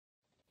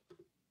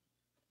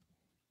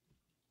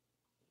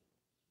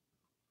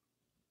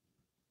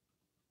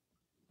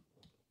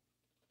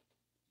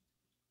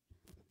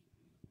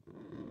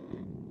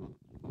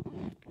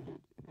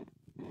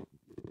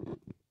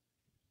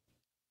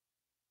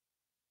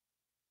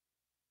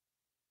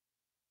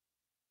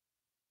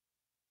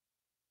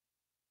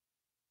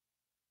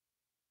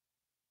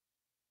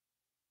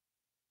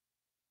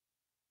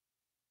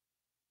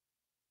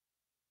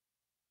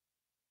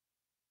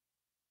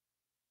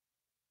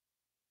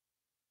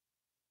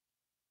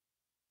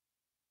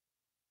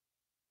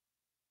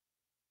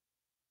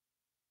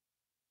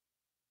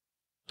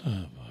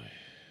Oh boy.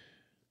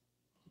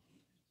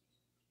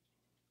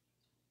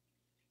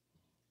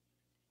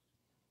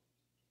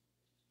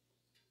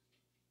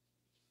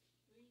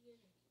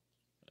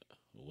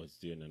 What's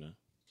there, Nana?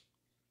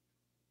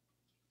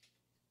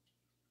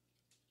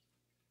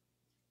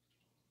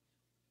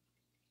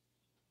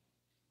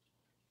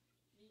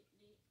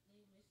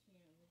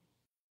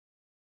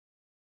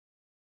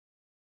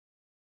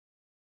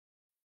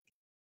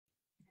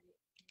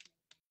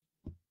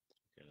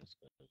 Okay, that's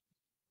good.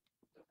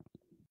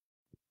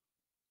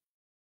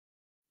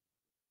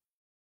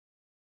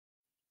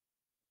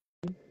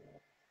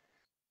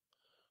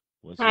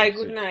 What Hi, seems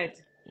good to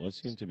night. what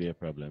seems to be a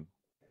problem?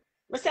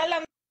 But say a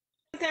long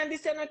time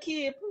this you no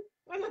keep.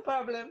 What no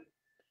problem?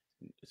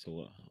 So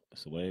what?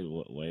 So why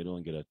you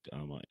don't get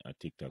a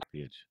TikTok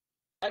page?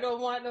 I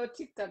don't want no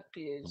TikTok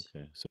page.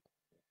 Okay, so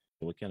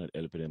we cannot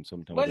help them.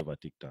 Sometimes we But have a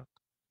TikTok.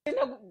 you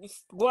know,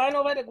 go on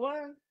over the go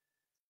on.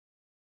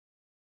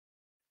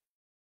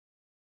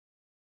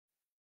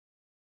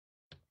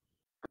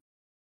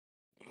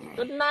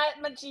 Good night,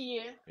 my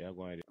G. Yeah,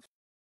 go ahead.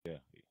 Yeah.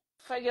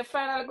 For your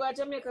final go to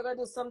Jamaica, go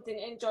do something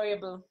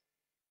enjoyable.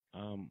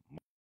 Um,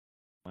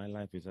 my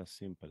life is a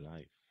simple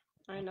life.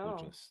 I I could know.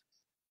 just,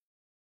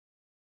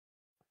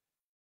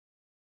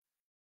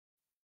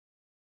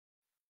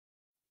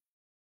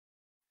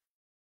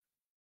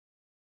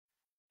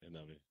 you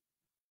know,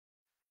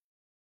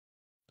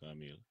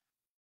 Camille.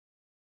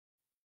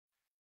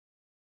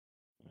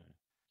 Right.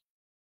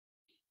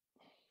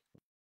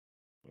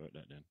 Work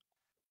that then.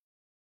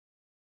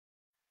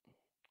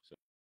 So,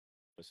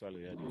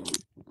 Sally, how do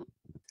you?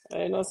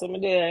 I know some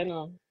day, I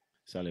know.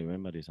 Sally,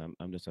 remember this.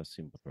 I'm just a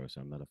simple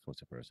person. I'm not a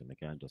fussy person. I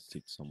can't just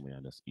sit somewhere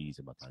and just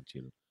easy back and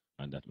chill,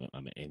 and that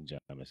I'm enjoy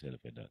myself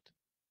with that.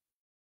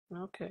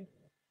 Okay.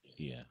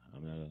 Yeah,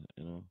 I'm not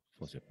a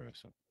fussy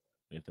person.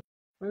 If the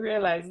We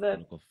realize that.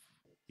 look of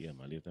yeah,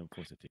 man, leave them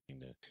fussy thing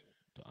there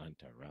to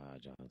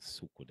Antaraj and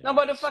Suku them No,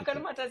 but man. the fact of the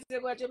Suku. matter is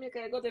you go to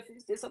Jamaica,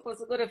 you're supposed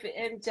to go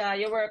to enjoy.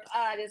 You work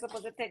hard, you're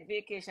supposed to take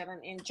vacation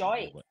and enjoy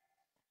Yeah, it.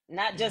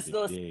 Not but just the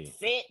go day,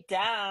 sit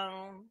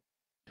down.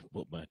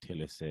 but my tell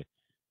you say,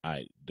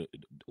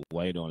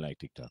 why you don't like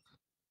TikTok?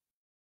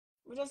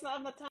 We just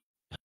not have the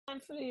time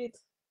for it.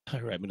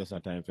 All right, me just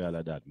have time for all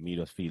of that. Me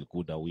just feel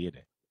good away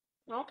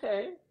there.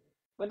 Okay.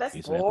 But that's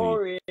It's like we,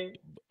 boring.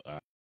 uh,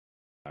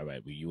 all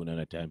right, we you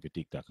know time for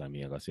TikTok and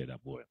me I gonna say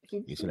that boy.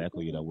 It's like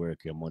you that work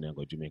your money and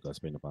go Jamaica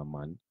spend up a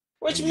man and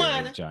Which you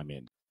man?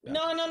 enjoyment that.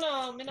 No, no,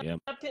 no. Yeah,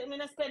 Me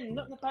not spend man.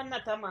 nothing upon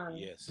that, man.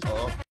 Yes.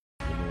 Oh,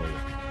 you know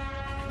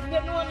you.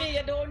 You know me,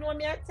 you don't know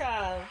me at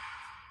all.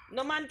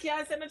 No man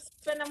can say me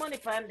spend the money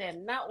upon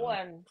them. Not Uh,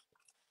 one.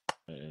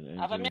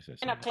 Have a enjoy me yourself,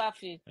 in a Sally.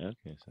 coffee.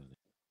 Okay, Sally.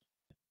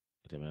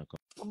 Tell me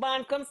how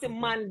Man come see come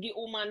from. man give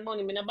woman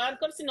money. Me no man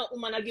come see no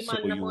woman a give So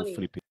man no you money.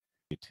 flip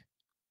it.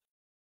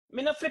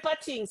 Me no flip a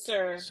thing,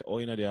 sir. So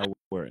you know they are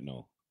work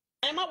now.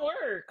 I'm at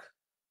work.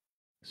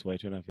 So why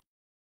turn off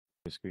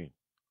your screen?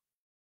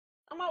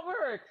 I'm at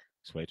work.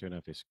 So why turn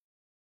off your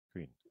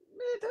screen?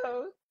 Me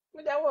too.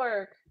 Me at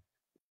work.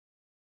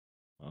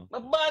 My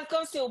Okay. man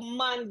come see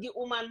man give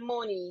woman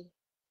money.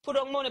 Put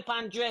on money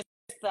upon dresser.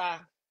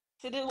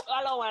 See the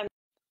allowance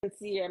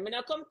here. Me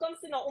not come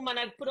see no woman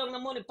and put on the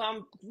money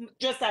upon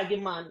dresser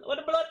give man. What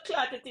the blood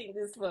clot you think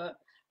this for?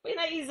 We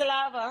not easy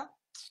lava.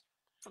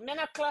 Me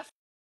not Sorry.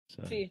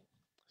 coffee.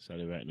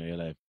 Sorry, right now your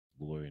life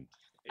boring.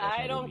 You're I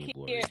calling don't me care.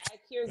 boring. I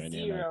care Right now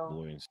your life zero.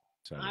 boring,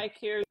 Sally. I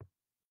care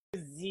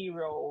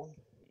zero.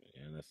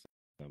 You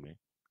understand me?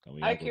 Can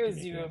we I are going care to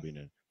Jamaica, zero.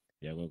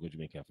 you're going to go to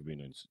Jamaica for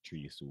bring on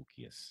three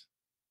suitcase.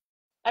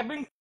 I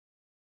bring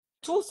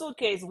two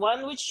suitcases,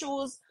 one with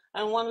shoes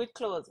and one with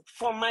clothes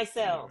for Yeah,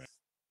 myself.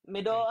 Me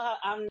right. don't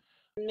have,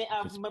 me If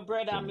have it's my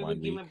brother and spend me will one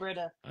give week, my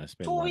brother I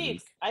spend 2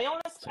 weeks. one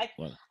week. So, I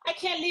well, I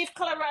can't leave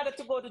Colorado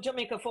to go to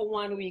Jamaica for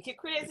 1 week. You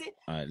crazy?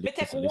 Me take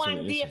listen, 1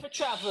 day listen. for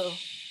travel.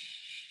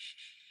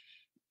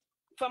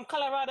 From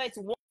Colorado, it's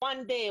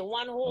 1 day,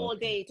 one whole Okay,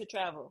 day to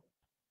travel.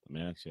 let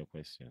me ask you a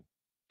question.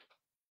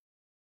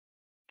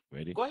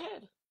 Ready? Go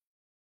ahead.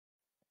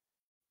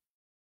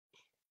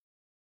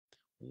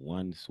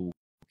 One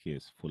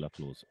suitcase full of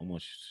clothes. How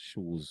much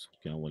shoes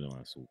can hold in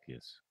one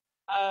suitcase?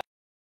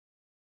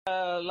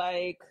 Uh,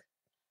 like,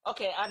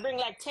 okay, I bring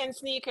like 10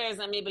 sneakers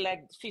and maybe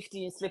like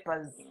 15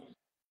 slippers.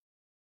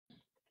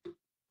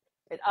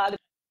 It all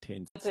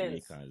 10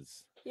 depends.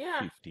 sneakers,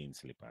 Yeah, 15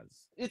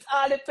 slippers. it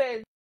all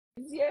depends.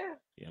 Yeah.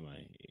 Yeah,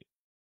 man.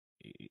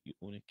 You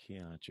only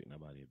can't trick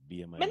nobody.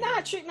 Be a Me mind not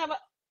them. trick never.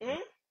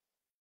 Hmm?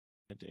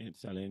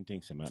 It's all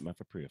anything, so I have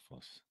to pray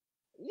first.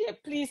 Yeah,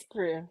 please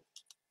pray.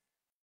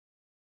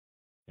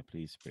 Yeah,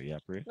 please pray. Yeah,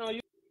 pray. No, you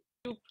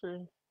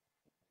pray.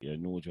 You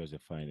know just the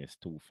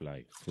finest two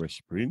fly.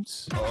 Fresh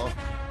Prince. Oh.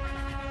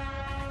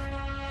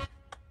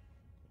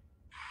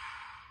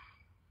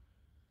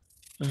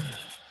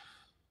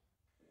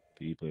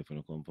 People, if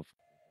you come for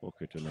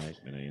fucker tonight,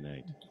 me not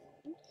unite.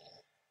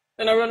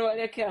 And I run what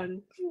they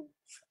can.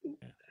 Yeah.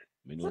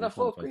 Me know So they the come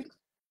folk for with.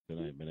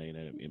 tonight. Me not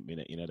unite. Me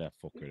not in that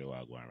fucker they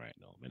are going right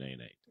now. Me not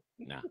unite.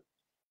 Nah.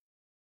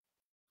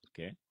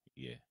 Okay?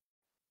 Yeah.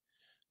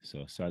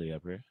 So Sally, I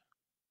pray.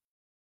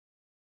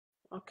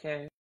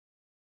 Okay.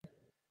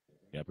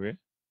 You pray.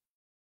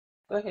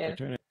 Go So ahead.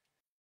 turn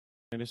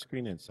on the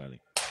screen and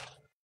Sally.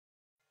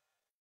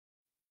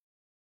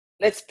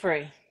 Let's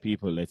pray.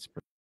 People, let's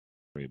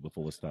pray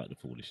before we start the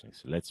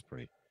foolishness. Let's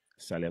pray.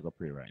 Sally, I go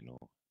pray right now.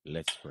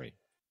 Let's pray.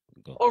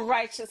 Go. Oh,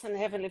 righteous and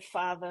heavenly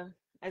Father,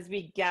 as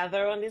we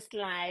gather on this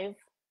live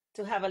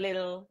to have a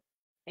little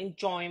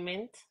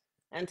enjoyment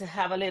and to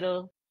have a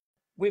little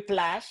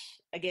whiplash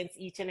against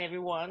each and every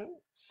one,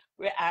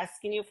 we're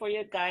asking you for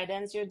your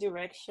guidance, your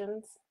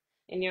directions.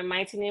 In your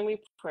mighty name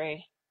we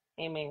pray.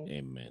 Amen.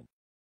 Amen.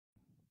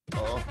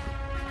 Oh,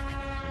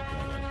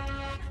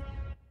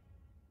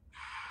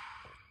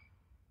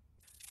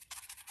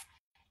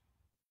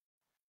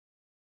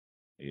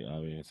 You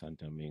are in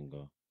Santa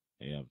Domingo.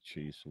 You have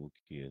 3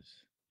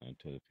 suitcases and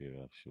 12 pair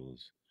of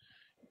shoes.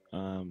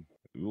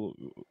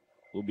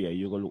 Ruby,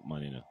 you go look,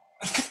 man, you know.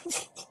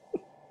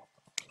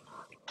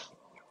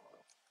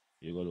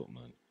 You go look,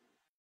 man.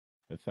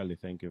 Sally,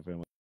 thank you very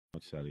much,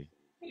 Sally.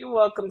 You're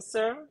welcome,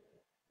 sir.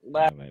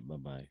 Bye. All right,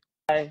 bye-bye.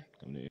 Bye.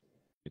 You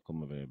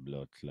come over a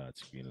blood clot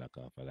screen like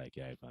off like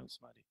your iPhone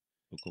smarty.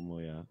 You come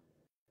over here.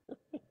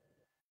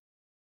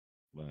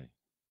 Bye.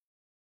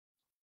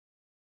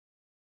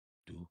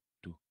 Do,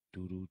 do.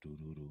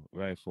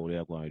 Right, for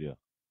you going to do.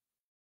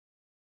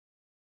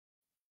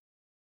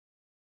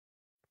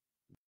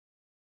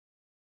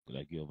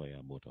 Like you over here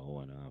about an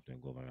hour and a half,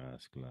 then go over and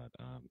ask Claude,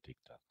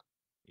 TikTok.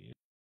 You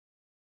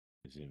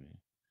see me?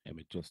 And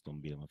me just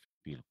don't be able to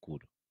feel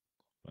good.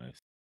 Right?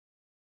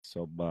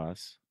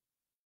 Subboss.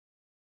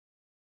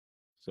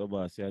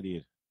 Subboss, you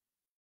did.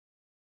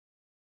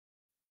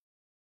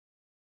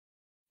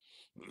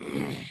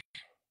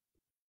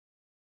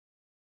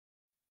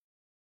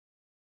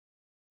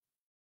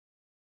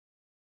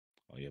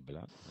 Oh, you're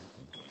black?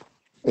 Okay.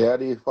 yeah,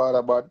 the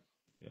father, but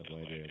You're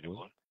going there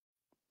good?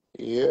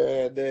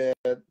 yeah, they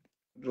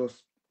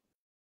just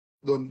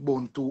don't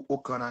bone too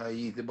hook on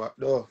easy, but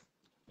though.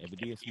 Every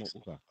day you smoke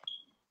hookah.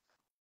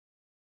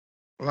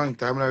 Long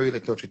time I really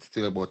touch it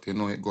still, but you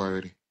know it go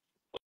already.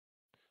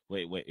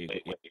 Wait,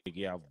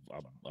 you have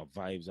a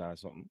vibes or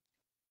something?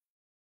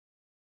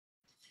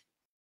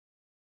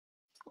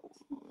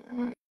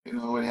 You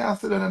know, when you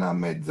sit down on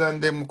meds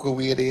and them go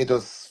away, they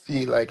just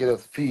feel like you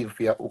just feel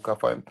for your hookah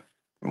for him.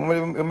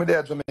 When there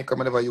at Jamaica,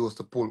 I never used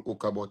to pull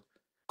hookah, but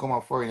come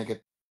out foreign, you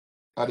get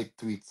addicted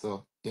to it,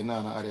 so you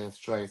know, how they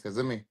try,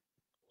 see me?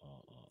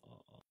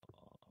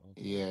 Okay.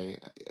 Yeah,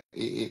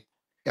 you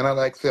know,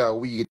 like say a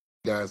weed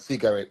or a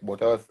cigarette,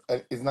 but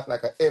it's not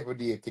like a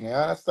everyday thing, you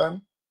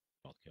understand?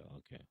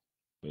 Okay.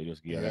 But you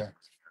just get like Yeah.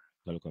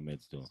 a local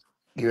meds too.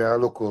 Yeah,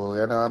 look, you know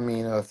what I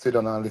mean? Sit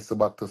down and listen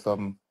back to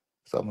some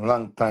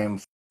long time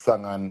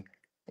song and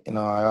you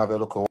know, I have a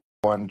look at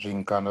one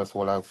drink and just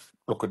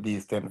look at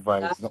these 10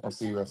 vibes, nothing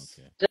serious.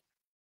 Okay.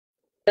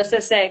 Just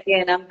a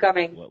second, I'm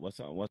coming. What's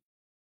up,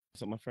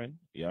 my friend?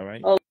 You all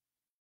right? Oh,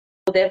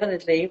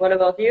 definitely. What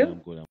about Yeah, you?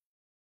 I'm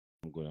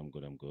good.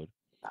 I'm good.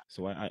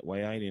 So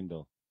why hiding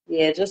though?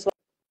 Yeah, just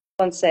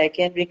 1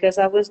 second because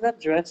I was not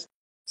dressed.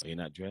 Are you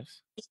not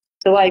dressed?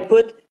 So So I'm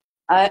what?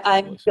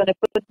 So gonna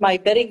put my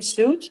bathing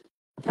suit.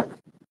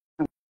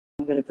 I'm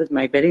gonna put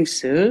my bathing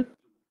suit.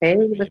 Hey,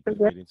 you look put at the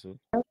that. bedding too?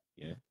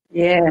 Yeah.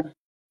 Yeah,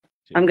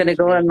 I'm gonna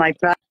So go where on you my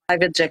go?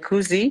 private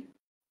jacuzzi.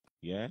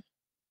 Yeah.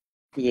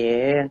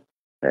 Yeah.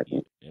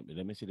 Yeah.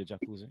 Let me see the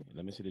jacuzzi.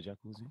 Let me see the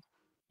jacuzzi.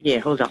 Yeah, Yeah.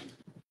 hold on.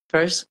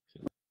 First,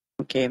 So,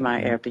 okay,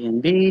 my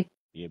Airbnb.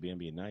 yeah,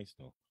 Airbnb nice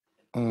though.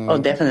 Oh,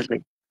 Mm.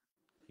 definitely.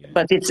 Yeah.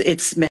 But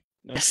it's No,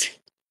 messy.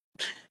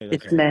 that's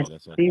It's okay.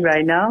 That's messy okay.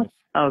 right now.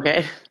 My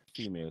Okay.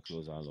 female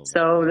clothes all over.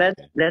 So That's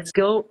okay. let's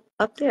go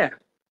up there.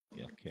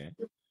 Yeah, okay.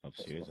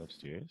 Upstairs.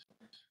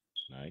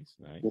 Nice.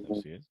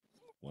 Upstairs.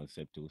 1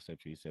 step, 2 step,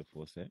 3 step,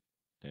 4 step,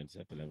 10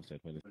 step, 11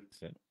 step, 20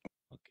 step.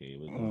 Okay,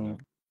 we're going Mm.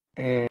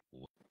 now.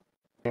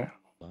 Yeah.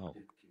 Wow.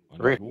 On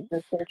the Rich. roof?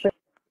 Let's turn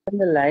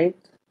the light.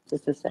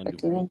 Just a On the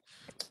second. roof.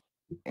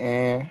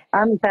 Yeah.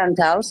 I'm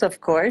penthouse, of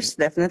Mm, course.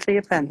 Definitely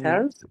a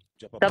penthouse.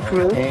 Drop a Top bomb.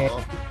 roof.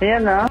 Yeah. You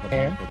know, Drop a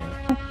bomb for that.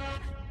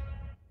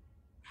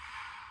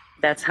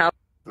 that's how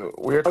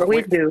So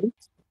we do.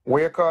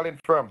 where you calling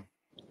from?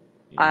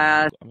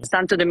 Yeah,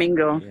 Santo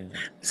Domingo. yeah.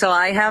 So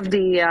I have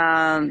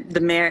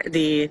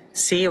the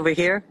sea over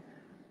here,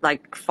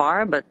 like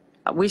far, but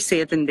we see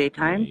it in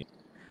daytime. Yeah.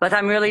 But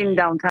I'm really in Yeah.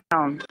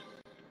 downtown.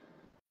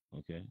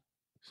 Okay.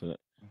 So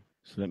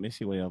let me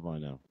see what you have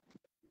on now.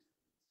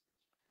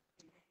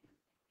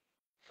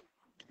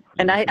 Let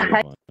And me I, see what you I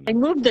have on I now.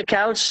 moved the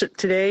couch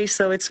today,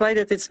 so it's why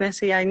that it's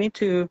messy. I need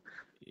to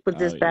put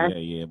this back.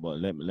 Yeah, but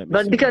let me But see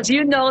what you because have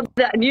on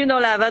right now. you know,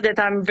 Lava, that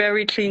I'm a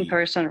very clean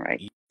person,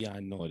 right? Yeah, I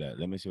know that.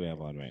 Let me see what you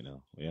have on right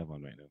now. What you have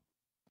on right now?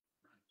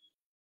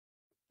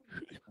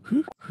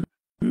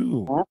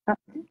 Ooh,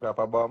 Drop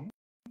a bomb.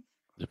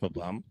 drop a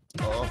bomb.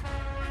 Oh.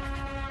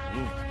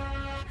 Mm.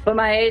 For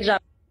my age,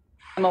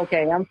 I'm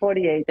okay. I'm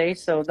 48,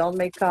 so don't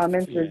make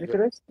comments Yeah.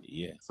 ridiculous.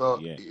 So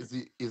Yeah.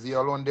 is he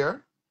alone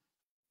there?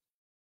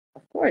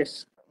 Of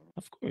course.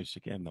 Of course, she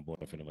can't have no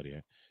boyfriend over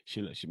there.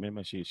 She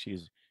remember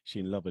she's she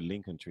in love with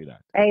Lincoln Tree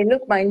that. Hey,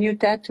 look, my new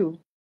tattoo.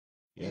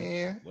 Yeah.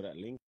 Yeah. What that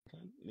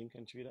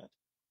Lincoln Tree that?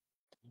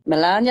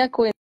 Melania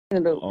Quinn.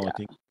 Oh, I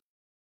think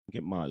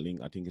it might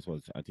link. I think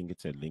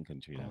it said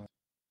Lincoln Tree that.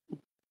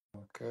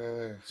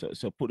 Okay.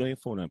 So put down your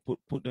phone and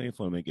put down your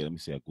phone and get let me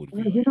see a good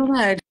view. You know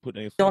I Put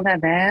down your phone. don't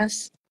have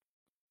ass.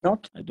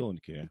 I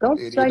don't care. Don't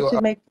You try don't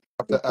to make.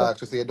 have to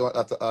ask. You say you don't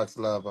have to ask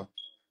Lava.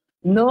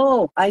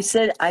 No, I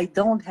said I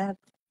don't have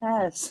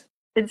ass.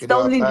 It's You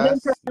don't only have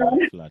ass.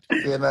 Flat.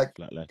 Say like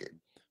Flat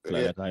you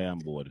like I am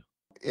bored.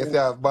 say you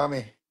have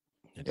bummy.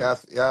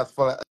 Yes,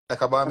 for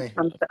like a bummy.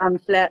 I'm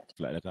flat.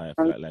 Flat like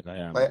I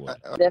am Like, bored.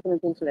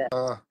 Definitely flat.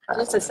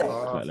 Just a second.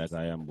 Flat like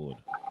I am bored.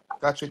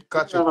 Catch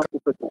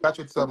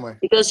it somewhere.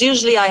 Because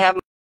usually I have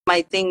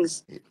my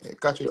things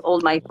Catch to it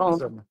hold my phone.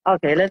 somewhere.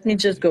 Okay, let me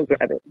just go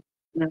grab it.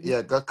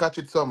 Yeah, go catch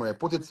it somewhere.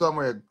 Put it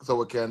somewhere so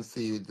we can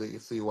see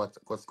what's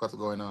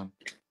going on.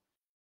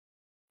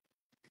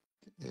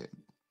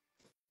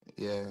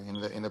 Yeah,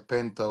 in the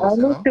penthouse, I'll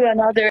you move know. to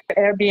another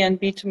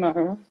Airbnb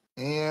tomorrow.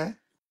 Yeah.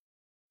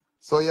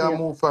 So you Yeah.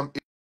 move from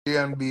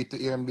Airbnb to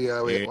Airbnb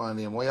away one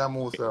name. Where you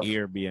move from?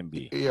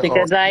 Airbnb.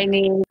 Because I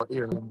need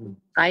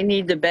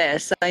Airbnb. the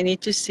best. I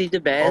need to see the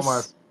Omar,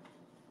 best.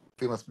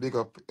 famous big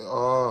up.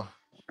 Oh.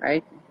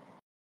 Right?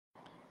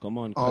 Come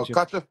on,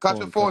 Catch your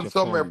phone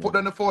somewhere. Put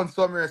on the phone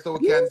somewhere so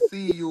we can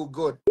see you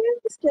good.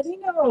 Yes,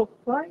 Karino.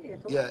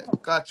 Quiet. Yeah,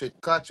 catch it.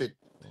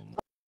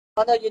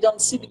 Oh, no, you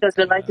don't see because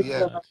the light is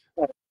Yeah. on.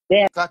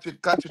 There. Catch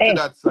it to Hey,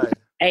 that side.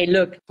 hey,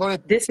 look. Tony,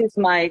 This is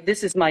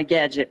my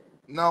gadget.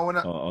 no, we're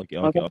not. Oh, okay.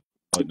 Okay. Oh,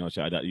 no,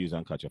 sure. That use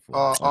and catch your phone.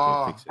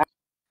 Okay, fix it.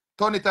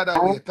 Turn it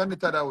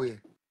that way.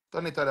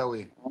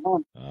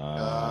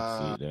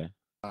 See there.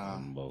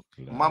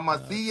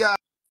 Mama Zia.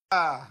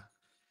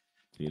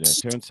 See there.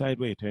 Turn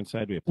sideways.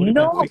 Put it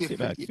back. No,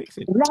 Fix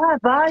it.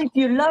 Lava, if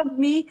you love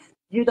me,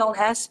 you don't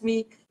ask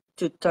me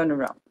to turn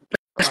around.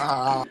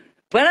 Ah,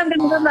 When I'm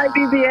gonna have my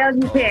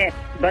BBL, you can,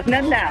 but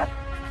not now.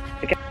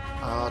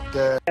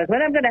 okay. Because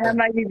when I'm gonna have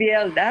my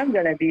BBL, I'm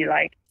gonna be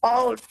like,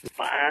 oh,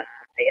 fire.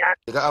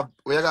 We got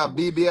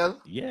BBL.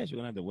 Yeah, you're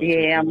gonna have to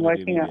Yeah, I'm you're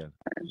gonna do working on. BBL.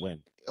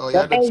 When? Oh, you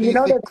But have the hey, you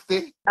know that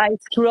 360. I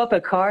screw up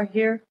a car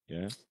here?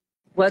 Yeah.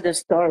 What a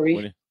story.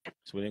 When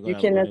You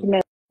cannot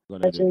gonna do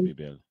imagine.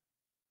 BBL?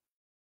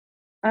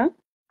 Huh?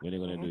 When are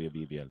you gonna do your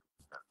BBL?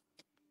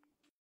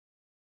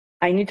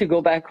 I need to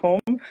go back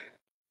home,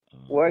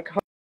 work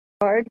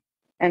hard,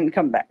 and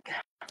come back.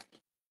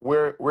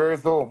 Where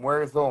is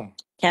home?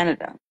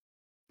 Canada.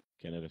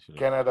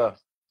 Canada.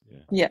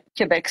 Yeah,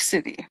 Quebec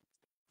City.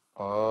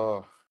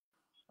 Oh.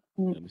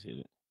 Let me see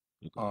it.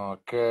 Look up.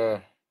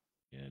 Okay.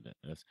 Yeah,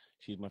 that's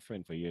she's my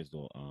friend for years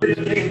though. Lava,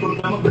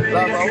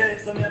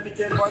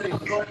 what is?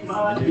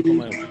 You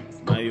come on,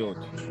 my youth.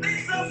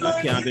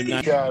 I can't be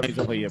nice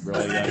over here, bro.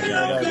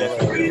 Yeah,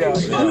 bless up, bro. Yeah,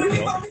 What the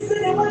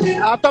hell,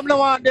 bro? I come no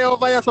one day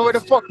over here, so where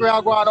the fuck we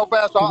are going over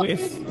here, so.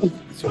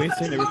 Sweet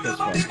send the request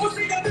for.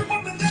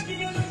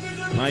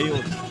 My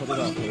youth, cut it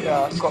off.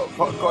 Yeah,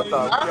 cut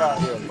off.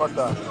 Yeah, cut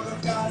off.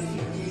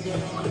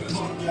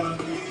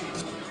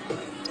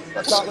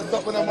 Let's talk to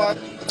something, man.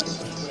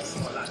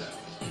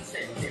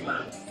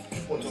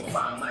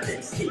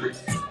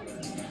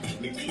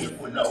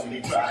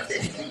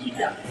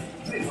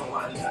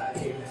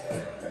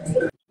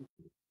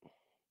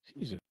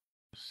 Jesus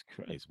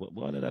Christ,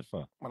 what did that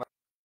for?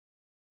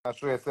 I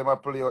show you say my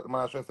play out,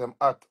 man. I show you say I'm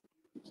hot.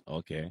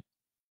 Okay.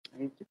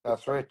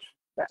 That's rich.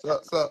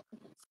 So,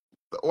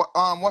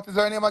 what is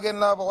her name again,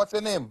 Lava? What's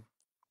her name?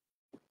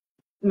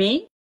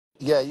 Me?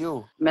 Yeah,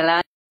 you.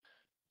 Melania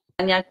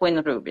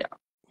Quinn Rubio.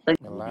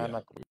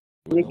 Melania.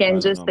 You can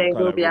just say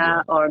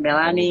Rubia or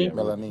Melanie.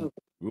 Melanie.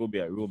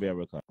 Rubia.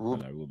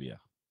 Rubia.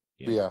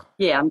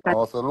 Yeah, I'm kind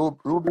Also,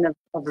 Rubia.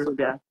 of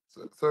Rubia.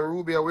 So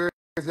Rubia, where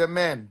is your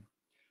man?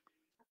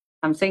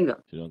 I'm single.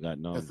 She don't got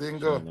none.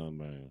 Single. She don't know,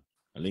 man.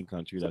 A link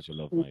country that you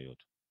love, my youth.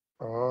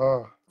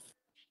 Oh.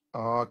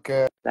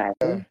 Okay.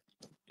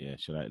 Yeah,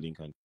 she like link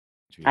country.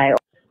 I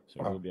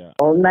So Rubia.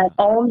 own my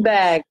own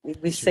bag.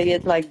 We say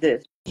it like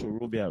this. So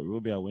Rubia,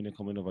 when you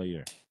coming over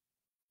here?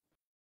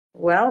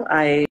 Well,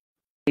 I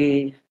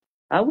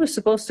was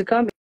supposed to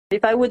come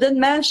if I wouldn't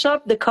mash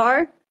up the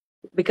car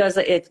because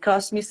it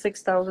cost me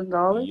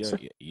 $6,000.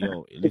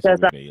 Yo, listen,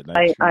 Because Rubia,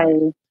 like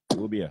I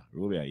Rubia,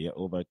 yeah,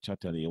 over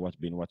chatting.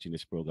 Been watching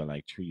this program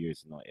like 3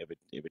 years now.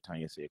 Every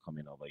time you say you're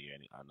coming over here,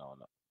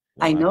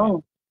 I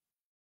know.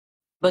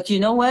 But you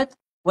know what?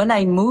 When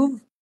I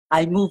move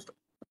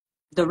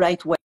the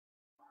right way,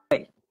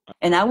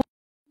 and I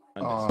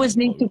always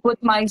need to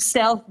put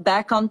myself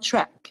back on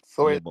track.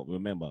 So yeah, but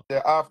remember,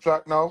 they're off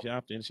track now. She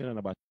off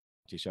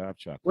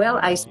track. Well,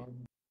 I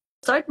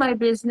start my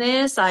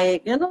business. I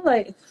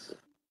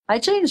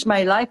changed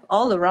my life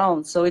all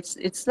around. So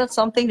it's not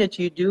something that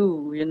you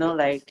do,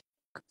 like.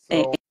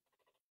 So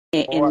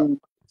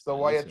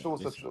why you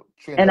choose to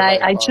change and your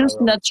life I all choose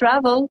around? not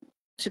travel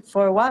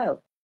for a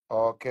while.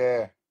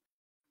 Okay.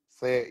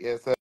 Say your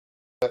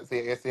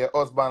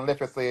husband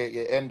left you, so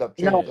you end up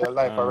changing your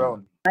life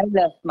around. I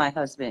left my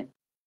husband.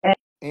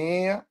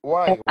 Yeah.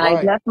 Why?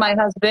 I left my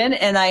husband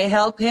and I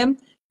help him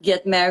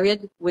get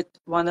married with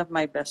one of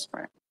my best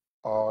friends.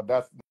 Oh,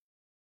 that's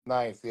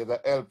nice. He's a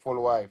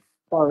helpful wife.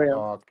 For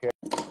real. Okay.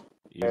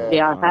 They Yo,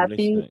 are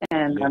happy listen,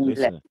 and I'm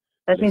blessed. listen,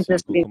 Let me listen. You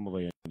just could be come over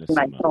here in the in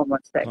my summer. phone 1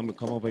 second.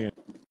 Come over here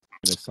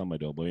in the summer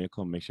though, but when you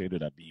come, make sure you do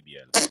that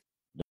BBL.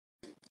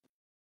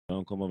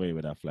 Don't come over here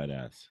with that flat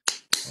ass.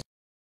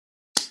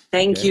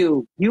 Thank Okay?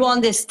 you. You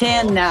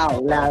understand Oh, now,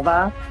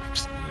 Lava.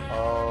 Yeah.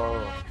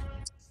 oh.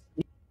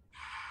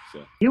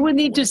 So You would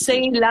need when to I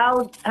see, say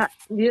loud,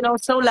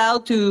 so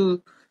loud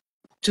to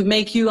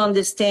make you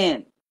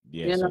understand.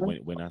 yeah. You So know,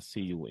 when I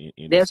see you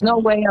in the there's no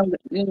summer, way I'm.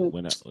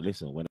 when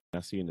I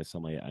see you in the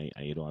summer, and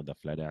you don't have the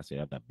flat ass, you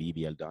have that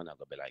BBL done, I'm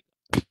gonna be like,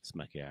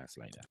 smack your ass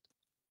like that.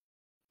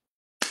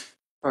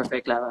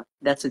 Perfect, Lava.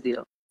 That's a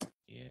deal.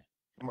 Yeah.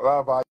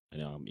 Lava,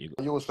 And you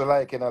I used to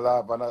like in a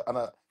lava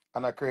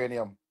and a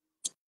cranium.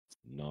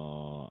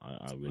 no,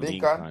 I will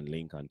Lincoln?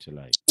 Lincoln to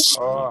like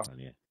Oh, Lincoln,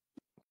 yeah.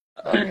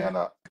 that me and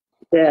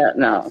Yeah,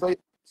 no.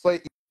 so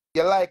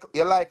you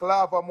like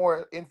lava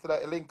more instead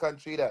of Lincoln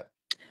tree that.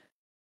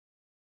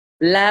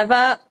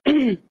 Lava,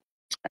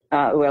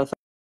 well,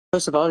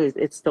 first of all,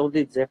 it's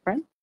totally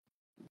different.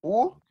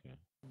 Who? Okay.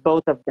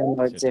 Both of them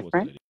You are said different.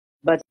 totally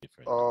But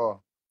different. Oh,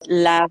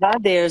 Lava,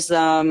 there's,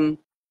 I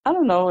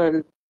don't know,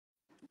 a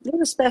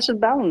little special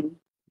bone,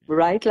 Yeah.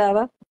 right,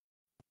 Lava?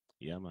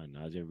 Yeah, man.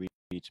 As you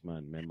reach,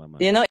 man, remember,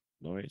 man. You know,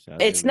 No worries, as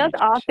you it's not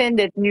reach. often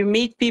that you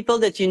meet people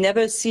that you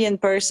never see in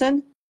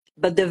person,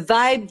 but the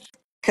vibe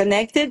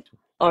connected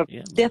are Yeah,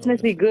 man. No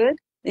definitely worries. good,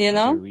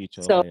 As you reach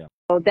over So here.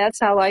 that's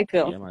how I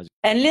feel. Yeah, man. As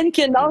And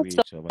Lincoln you also,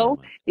 reach over here,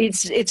 man.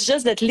 it's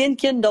just that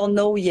Lincoln don't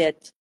know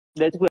yet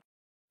that we're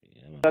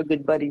Yeah, man.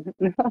 good buddies.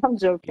 I'm Yeah,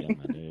 joking.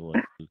 man.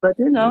 But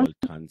The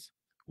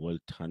whole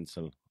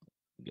tonsil,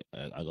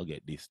 I go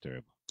get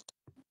disturbed.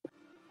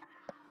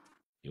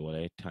 You want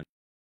a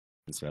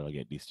tonsil, I go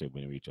get disturbed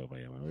when you reach over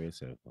here, man. Where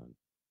yourself, man.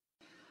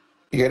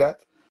 you hear that?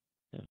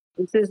 Yeah.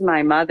 this is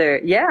my mother.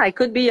 Yeah, I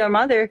could be your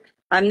mother.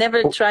 I've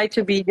never Oh, tried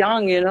to be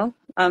young,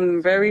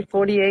 I'm See very that,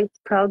 man. 48,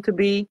 proud to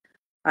be.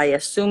 I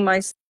assume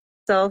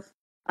myself.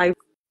 I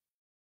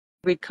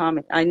read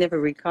comment. I never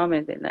read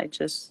comment, and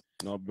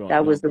No, bro. that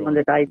No, was the one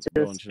bro. that I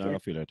Bro, just should I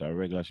get. feel like a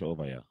regular show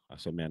over here? I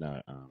saw me and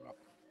I rap.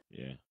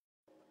 Yeah.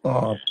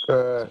 okay.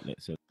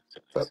 So,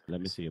 So,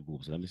 let me see your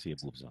boobs. Let me see your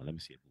boobs now. Let me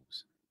see your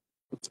boobs.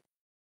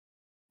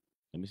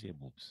 Let me see your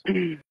boobs.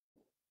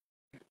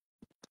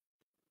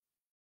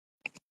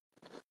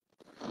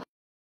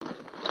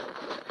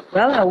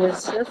 Well, I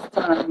was just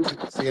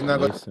so you're not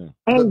going Listen.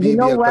 Hey, to you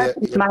know BBL what?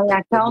 because My your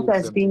account boobs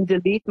has them too. been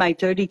deleted, my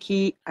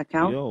 30-key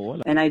account,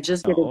 Yo, and I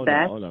just get it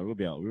back. hold on,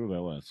 Rubia,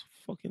 what?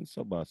 Fucking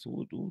Subboss.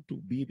 Who do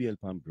BBL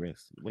pan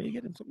breast? Where you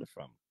getting something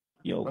from?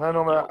 And I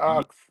know my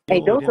ask. Hey,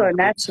 Yo, those are them,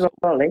 natural,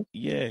 eh?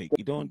 yeah,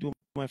 you don't do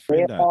my They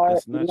friend that. are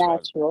That's natural.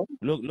 natural.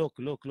 Look.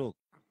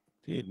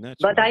 See,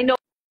 But natural. I know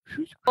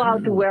how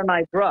to wear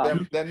my bra.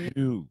 Them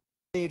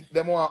need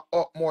them want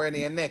up more in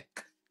your neck,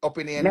 up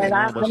in your Man, neck.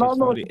 No, but I'm she's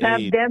almost have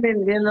 48. them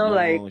in,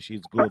 like, No,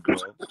 she's good, bro.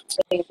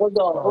 hey, hold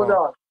on, hold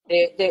Oh, on.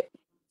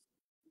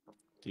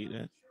 See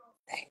that?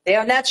 They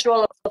are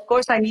natural. Of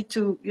course, I need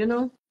to,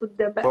 put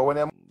them but back. Look.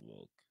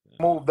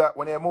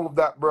 when you move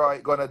that, bro,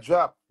 it gonna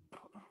drop.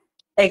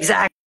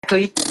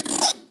 Exactly.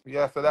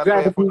 Yeah, so that's why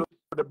you have to Gravity. do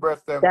the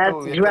breast them That's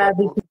too. You cannot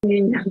gravity. do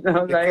you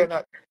Like,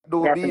 cannot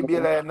do definitely.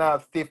 BBL and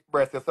not stiff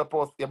breast.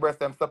 Your breast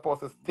them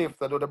supposed to stiff.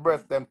 So do the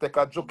breast them, take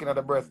a juke in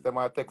the breast them,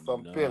 or take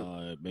some pill.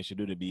 No, but she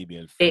do the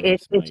BBL It, first, man.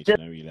 it's You just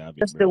shouldn't really have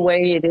it, the bro.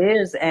 way it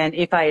is. And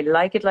if I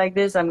like it like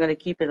this, I'm going to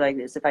keep it like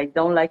this. If I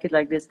don't like it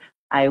like this,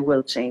 I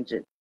will change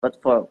it. But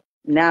for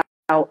now,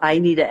 I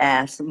need an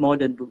ass more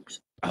than boobs.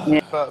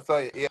 Yeah, So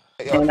yeah,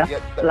 you know?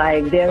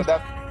 Like, so there's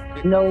that's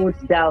no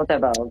doubt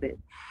about it.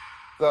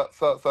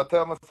 so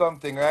tell me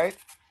something, right?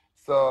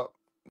 So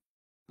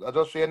I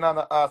just hear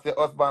Nana ask your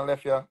husband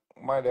left you,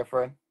 my dear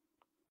friend.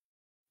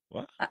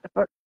 What?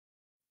 But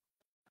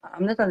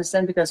I'm not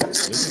understand because What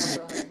you say,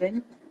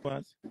 then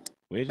Subboss?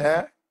 What you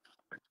say?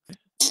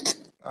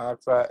 Eh?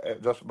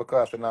 Just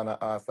because Nana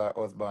asked her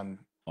husband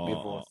Oh,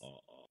 divorce. oh,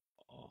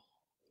 oh,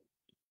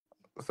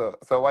 oh.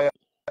 So why your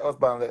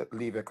husband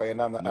leave you? Because your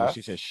Nana No,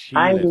 she asked? said she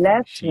I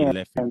left him.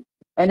 left him.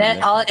 And She then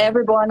left him.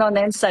 everyone on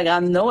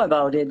Instagram know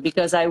about it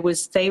because I would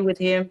stay with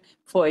him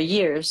for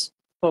years,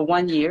 for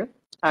 1 year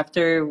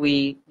after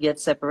we get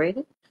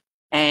separated.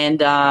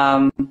 And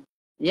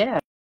yeah,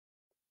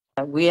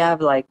 we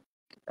have like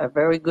a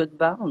very good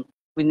bond.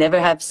 We never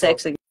have So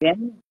sex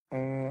again.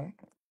 mm,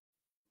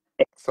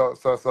 so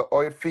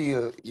how you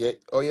feel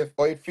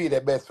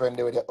the best friend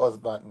there with your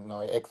husband,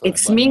 no, your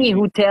It's ex-husband me now?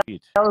 who tell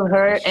Sweet.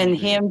 her That's and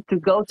sweet, really. him to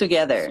go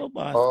together. So,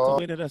 boss, the Oh,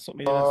 way that that's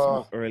something that oh,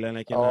 smoke early and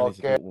like you're not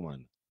listen to okay. a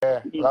woman.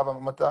 Love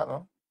him,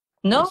 no?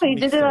 No, Just he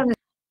mixed up. didn't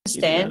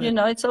You did understand.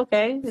 that. It's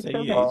okay. I It's say, yeah,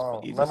 okay.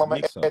 Oh, he's just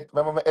mixed up.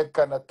 remember my head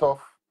kind of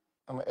tough.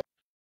 My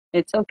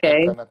It's head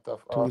okay. kind of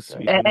tough. Too Okay. sweet.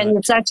 Me not. And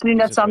it's actually It's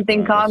not just like, something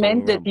that's how we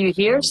common that ramp, you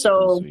hear. too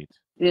So, sweet.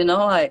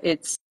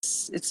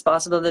 it's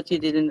possible that you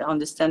didn't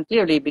understand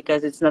clearly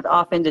because it's not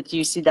often that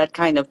you see that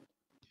kind of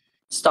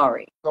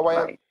story, So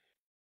right?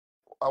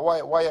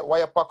 why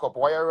you pack up?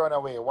 Why you run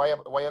away? Why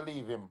you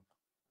leave him?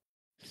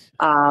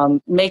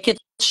 Make it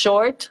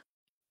short.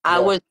 I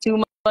Yeah. was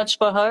too much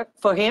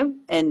for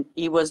him, and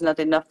he was not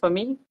enough for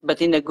me,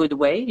 but in a good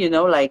way,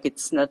 like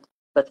it's not,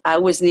 but I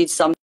always need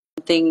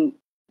something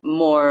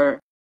more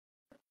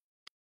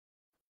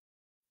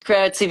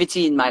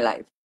creativity in my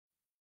life.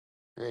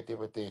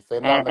 Creativity. So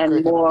you know the And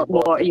creativity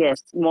about him.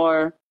 yes,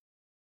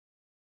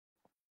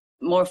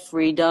 more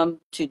freedom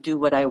to do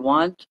what I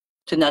want,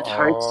 to not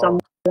hurt Oh,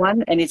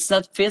 someone. And it's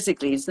not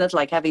physically, it's not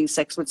like having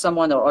sex with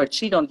someone or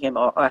cheat on him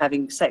or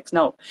having sex.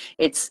 No,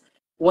 it's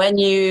when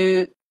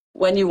you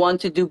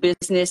want to do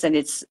business, and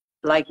it's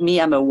like me,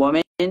 I'm a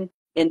woman in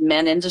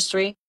men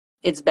industry,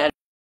 it's better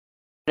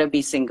to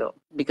be single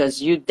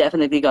because you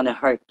definitely gonna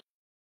hurt,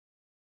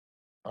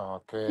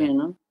 okay. you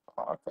know.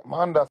 Okay.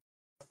 I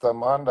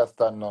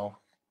understand now.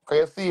 Can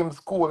you see him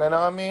school, you know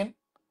what I mean?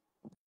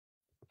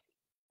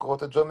 Go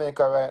to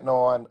Jamaica right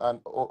now and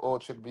how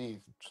it should be.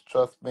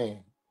 Trust me.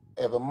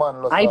 Every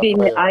man loves a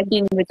fire. I've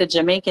been with a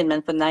Jamaican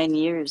man for 9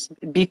 years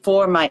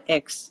before my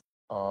ex,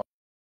 Oh,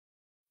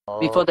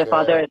 before okay. the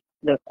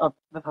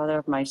father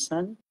of my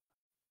son.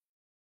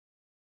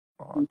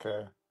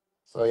 Okay.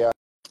 So yeah,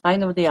 I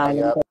know the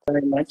island yeah.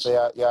 very So much.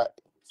 yeah.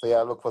 So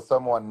yeah, look for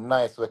someone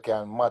nice who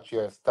can match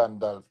your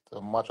standards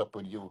to match up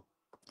with you.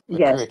 With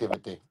Yes.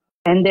 creativity.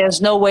 And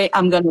there's no way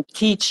I'm going to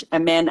teach a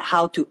man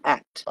how to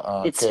act.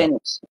 It's Okay.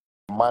 finished.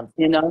 Man.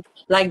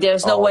 Like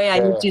there's no way I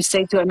need Okay. to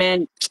say to a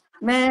man,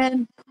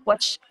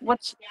 what's,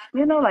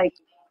 like,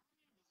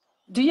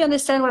 do you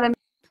understand what I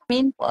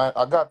mean?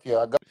 I got you.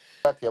 I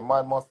got you.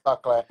 Man must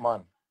act like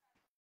man.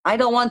 I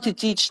don't want to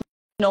teach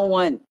no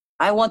one.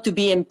 I want to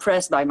be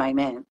impressed by my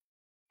man,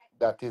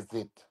 That is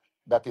it.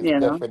 That is you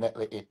know?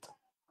 definitely it.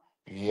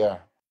 Yeah.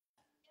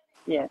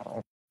 Yeah.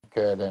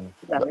 Okay then.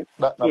 That,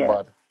 That not yeah.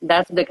 bad.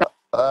 That's the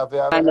If you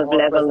have kind any of more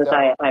level that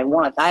questions? I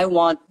want. I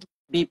want to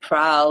be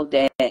proud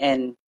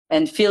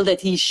and feel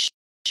that he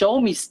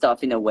show me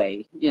stuff in a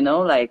way,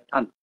 like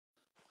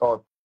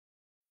Or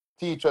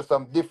teach us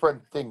some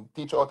different thing.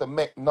 Teach you how to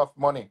make enough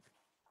money.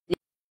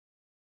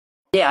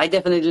 yeah, I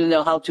definitely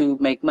know how to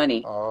make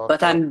money,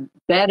 but Okay. I'm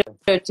better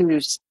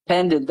to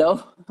spend it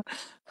though.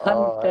 I'm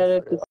Oh, I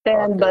better see. to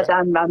spend, Okay. but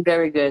I'm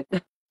very good.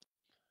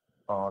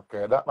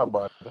 Okay. That not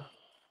bad.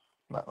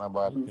 Not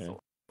bad. Okay.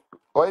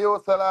 What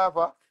you sell,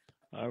 Alpha?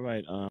 All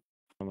right. Yeah,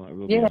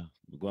 Rubia,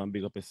 go and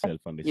big up yourself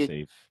and be you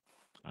safe.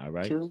 All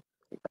right. too.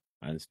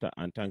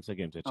 And thanks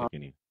again for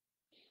checking in.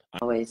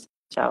 Always.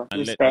 Ciao. And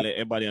Respect. let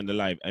everybody on the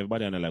live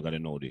gotta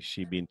know this.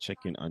 She been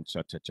checking and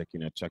chat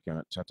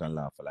and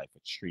laugh for like for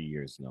 3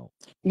 years now.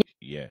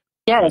 Yeah. So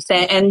Yes,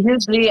 and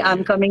usually 3 I'm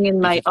years. coming in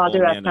This my is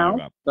other Omi and account,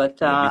 Aram.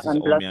 but No, this is I'm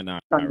Omi blocked and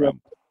on the.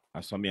 Aram.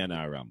 I saw me and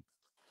Aram.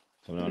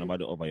 So now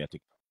nobody over here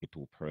take it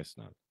too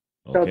personal.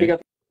 So big Okay?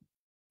 up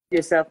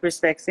yourself,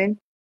 respect, sin.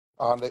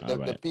 And All the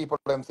right. people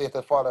them say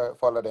to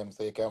follow them,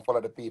 so you can follow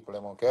the people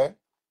them, okay?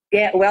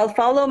 Yeah, well,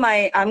 follow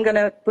I'm going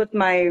to put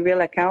my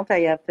real account.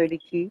 I have 30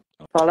 key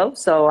follow.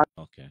 So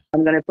Okay.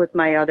 I'm going to put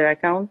my other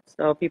account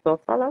so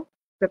people follow.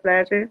 The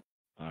pleasure.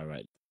 All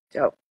right.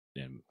 So,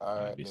 Then All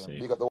right be then. safe.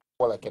 Big up the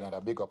whole of Canada.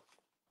 Big up.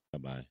 Bye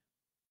bye.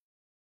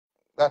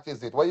 That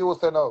is it. What you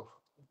say now?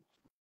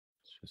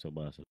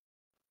 Subboss.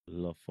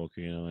 Love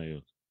fucking you know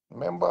you.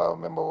 Remember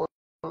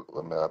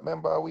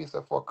we used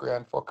to fuck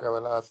her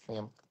last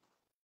name.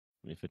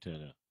 If you tell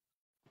you.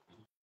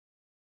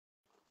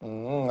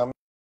 Mm-hmm.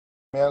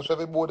 Me and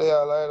Chevy both they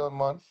all lie down,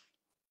 man.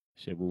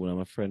 Shebu, one of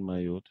my friend, my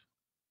youth.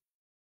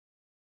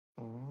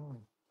 Mm-hmm.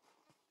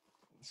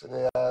 So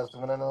they asked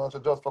me, know, to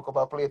just fuck up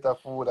a plate of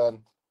food and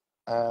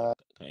uh,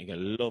 You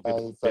can love your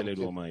eat some belly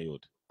though, chips. my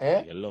youth. Eh?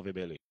 You can love your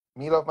belly.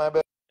 Me love my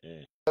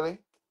Yeah. belly.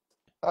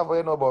 How do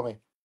you know about me?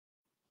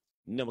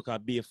 Never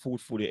can be a food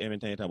every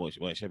time you talk about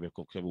well, Shebu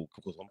cook some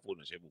food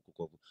and Shebu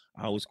cook.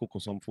 I always cook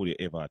some food you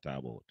ever talk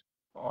about.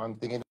 I'm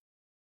thinking,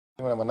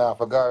 I'm not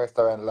for a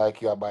restaurant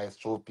like you, I buy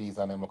stew peas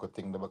and them could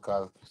think that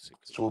because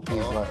stew peas,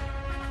 man.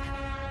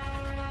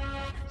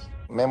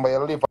 Remember, you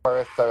live at a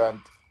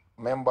restaurant.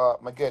 Remember,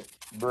 I get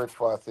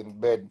breakfast in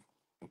bed.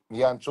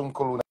 You and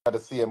Chunkulu not the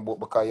same boat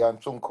because you and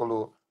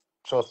Chunkulu,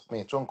 trust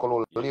me,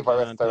 Chunkulu You live a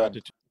can't talk to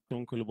restaurant.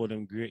 Uncle about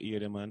them great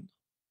here, man.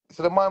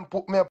 So the man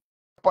put me up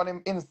on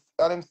him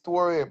on him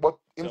story, but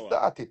him So what?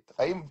 start it.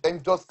 Him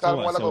just So call me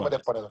what? while So ago what?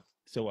 with the panel.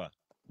 So what?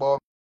 But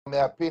me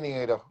a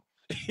penny either.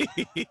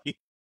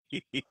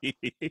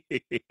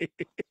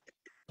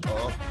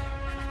 Oh.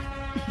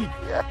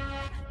 Yeah.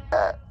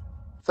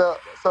 So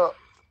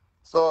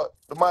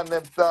the man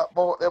them start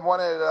but them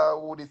one of the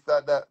who this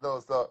that though.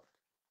 So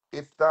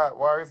it start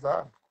where is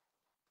that?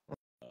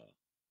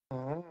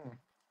 Mm-hmm.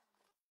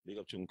 Big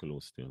up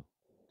Chunkalo still.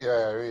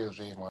 Yeah, real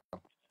G man.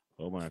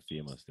 Omar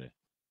famous there.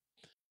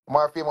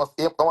 More famous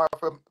Omar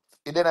from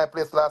he did I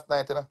place last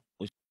night, you know.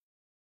 Which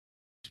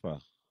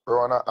part?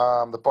 Run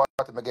the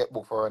party me get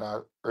booked for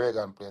a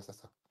Reagan place.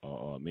 So.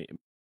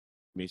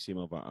 Me see him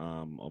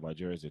over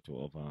Jersey too,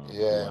 over the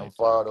Yeah, I'm wife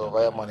proud of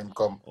him Campana. and him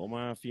come.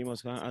 Omar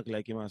famous can act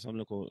like him as some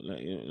look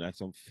like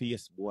some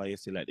fierce boy. You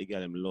see like the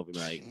girl him love him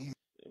like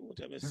what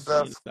have you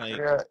seen Jesus like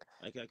Christ.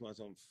 like him as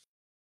some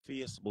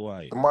fierce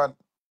boy. The man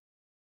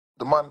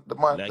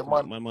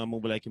My man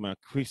move like him a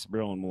Chris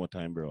Brown more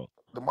time, bro.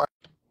 the man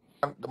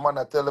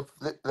I tell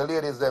the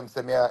ladies them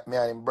say me and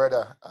him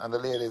brother, and the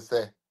ladies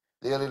say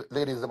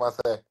ladies them I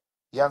say,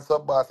 Yan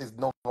Subboss is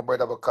no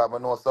brother because I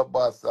know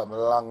Subboss a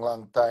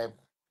long time.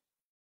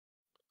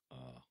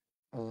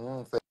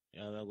 So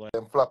Yeah, go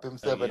them flop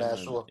himself like, in that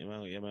show.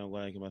 yeah, man, go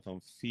like him a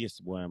some face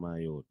boy, my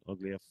youth.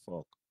 Ugly as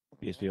fuck.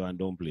 Face for you and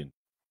dumpling.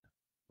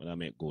 But I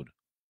make good.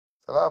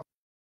 So I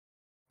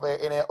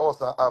have in a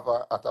house and have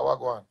at a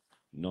wagwan.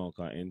 No,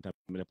 because anytime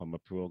I'm on my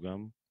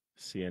program,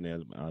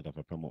 CNL, I have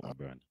to promote my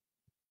brand.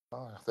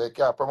 So you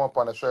can't promote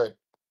on the shirt.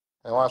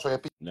 I want to show you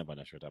Never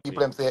that shirt I people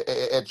play. them say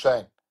head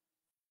shine.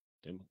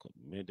 Them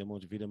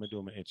much video I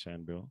do my head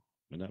shine, bro.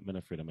 I'm not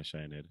afraid of my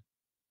shine head.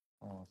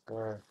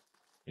 Okay.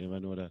 You never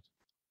know that?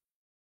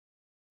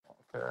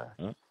 Okay.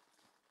 Huh?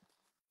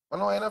 I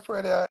know I'm not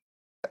afraid of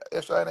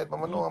head shine head, but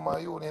I know my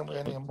name with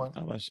your name, man. I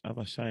have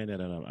a shine head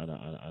and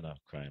a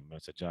crime.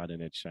 It's a Jordan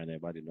head shine head,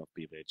 but enough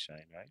people head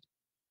shine, right?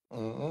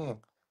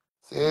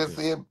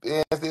 See,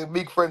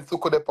 big friend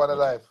Suku de on the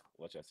life.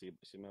 Watch I see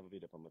me have a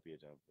video on my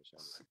page of shine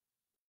head.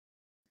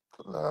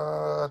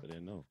 Lord. So they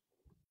know.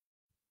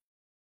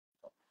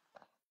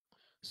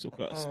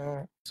 Suku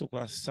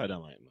a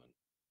sodomite, man.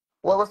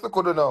 What's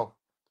Suku do now?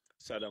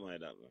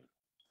 Sodomite that, man.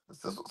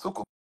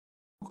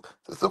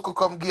 Suku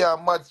come give a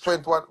mad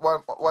strength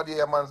what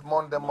year man's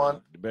Monday,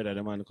 man. The brother,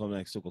 the man come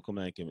like Suku, come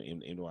like him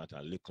want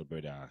a little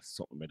brother or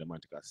something, but the man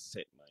take a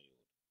set, man.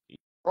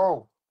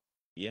 Oh.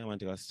 Yeah, man,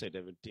 take a set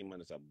everything,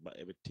 man.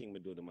 Everything we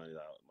do, the man is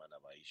man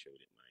have an issue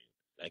with it,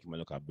 man. Like, man,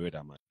 look at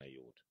brother, man,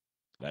 youth.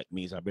 Like,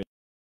 me is a brother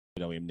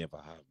we never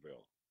have,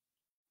 bro.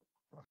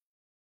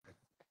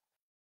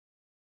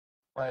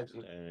 Right.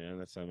 You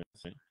understand what I'm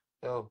saying?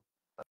 Yo.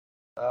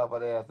 Lava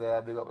there,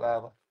 say, big up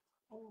Lava.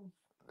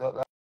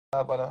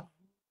 Lava there.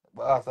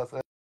 Boss, I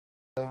say,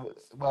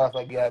 boss,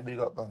 I get big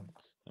up, man.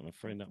 I'm a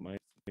friend of my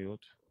youth.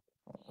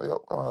 Yo,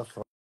 come on,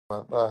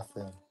 man. Boss,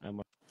 then. I'm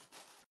a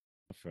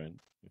friend.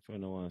 If I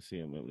don't want to see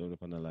him, load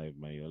up on the live,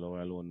 man. You're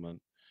lower alone, man.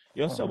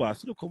 Yo,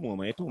 Subboss, look come on,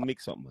 man. You don't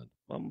mix up, man.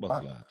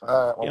 Buckler.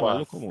 Yeah, man,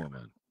 look come on,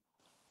 man.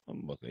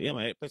 Buckler. Yeah,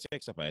 man. Press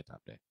X up at the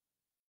top there.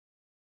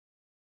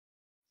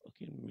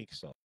 Fucking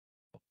mix up.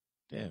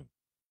 Damn.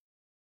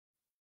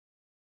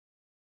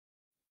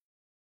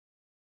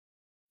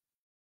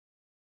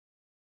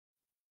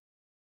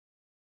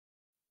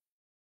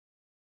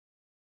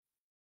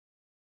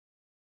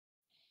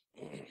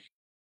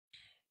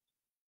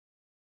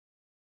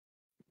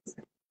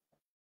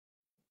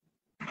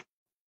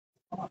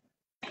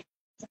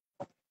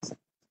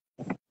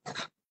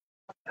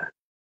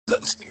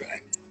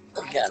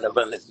 Can't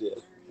never listen.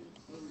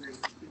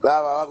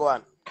 Lava, what go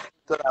on?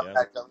 Yeah,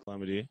 go on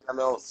with you. I'm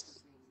house.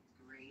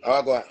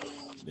 What go on?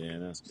 Yeah,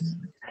 no.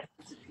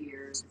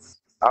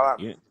 How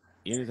You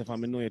need to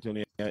find me know it when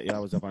you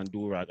was up on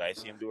do-rag. I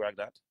see him do-rag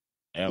that?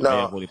 I have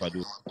No. only for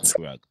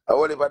do-rag. I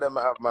only for them,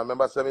 man.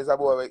 Remember, some is a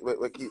boy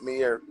we keep me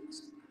here.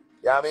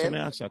 Yeah, I So mean? may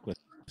I ask you a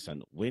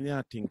question? When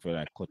you think for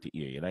like cut the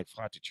ear, you like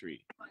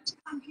 43?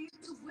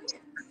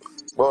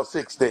 About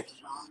 60.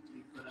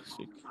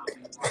 Sick.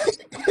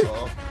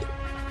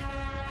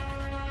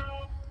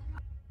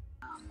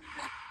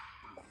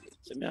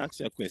 So may I ask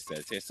you a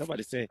question? Say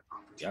somebody say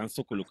you and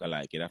Suku look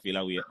alike, you feel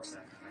a way.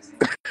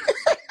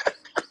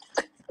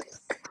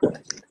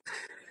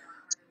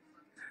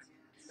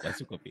 Why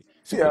Suku?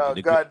 Yeah,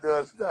 God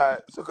does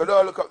that. So could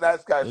all look up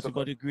that sky, What so you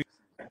got the gray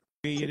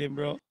hair then,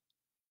 bro?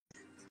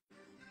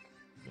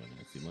 Bro,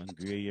 I see man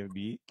gray hair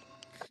be.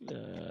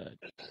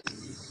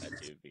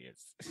 That's your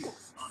face.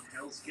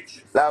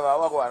 Lava,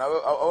 what go on?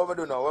 What me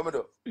do now? What me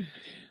do?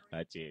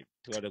 That's it.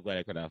 Two other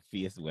guys kind of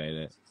face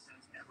where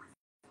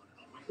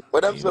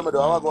What them say me do?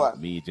 What go on?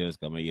 me just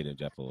come and hear them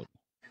drop out.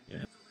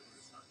 Yeah.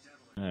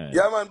 Right.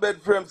 Yeah, man,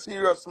 bed frame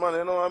serious, man.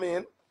 You know what I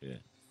mean? Yeah.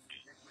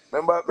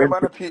 Remember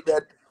the treat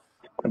that?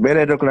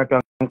 Better look like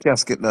a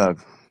casket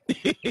dog.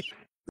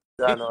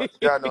 Yeah,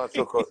 no,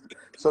 so cool.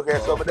 So, okay,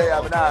 so me there,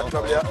 I'm not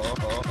trouble you.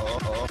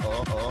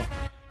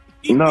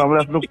 No,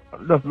 but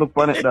just look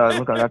on it, dog.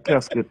 Look like a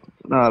casket.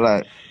 No,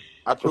 like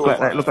I true,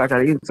 man. look like the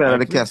inside My of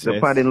the casket. The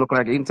princess. padding look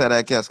like the inside of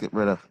the casket,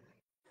 brother.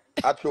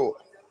 I true.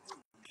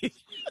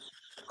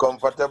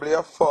 Comfortably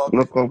a fuck.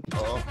 Look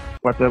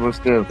comfortable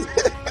still.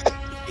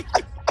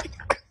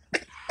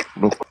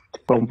 Look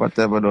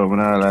comfortable though,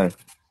 man. Like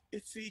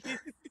See?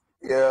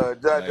 Yeah, Like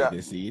Jaja.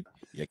 the seed.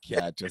 You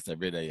can't trust a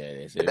brother.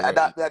 Yeah.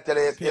 That me I tell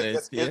you, you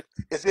see,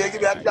 you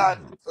give me a chance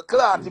for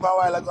clarity a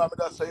while ago, I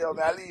just say, yo,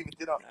 man, I leave it,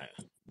 you know.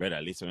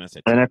 Brother, listen when I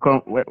say when I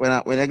come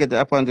when I get the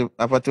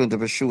opportunity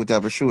to shoot, I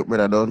have to shoot,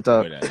 brother. Don't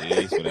talk. brother,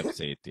 listen when I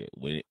say it.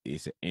 When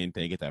it's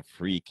anything, get a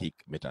free kick,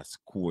 better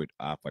score it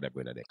off of the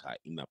brother. They can't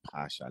in a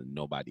partial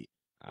nobody.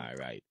 All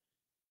right.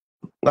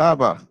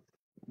 Lava.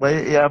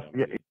 But yeah.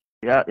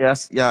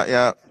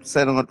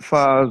 Sending out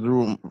false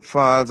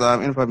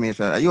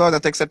information. You other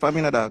text it for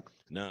me, no, dog.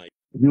 Nah,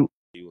 You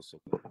so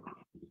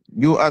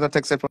other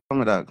text it for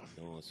me, dog.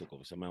 no, so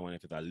somebody want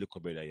if it's a look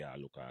brother, yeah,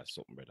 look at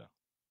something, brother.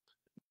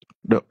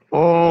 The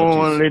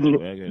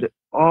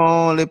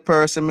only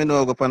person me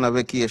know go on a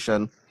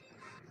vacation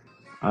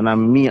And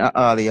I'm me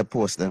all you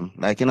post them.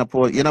 Like you not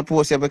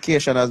post your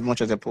vacation as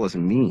much as you post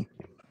me.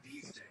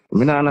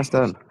 Me not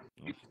understand.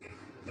 Okay.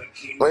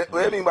 What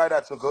Hold you on. mean by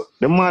that, Suku?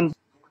 The man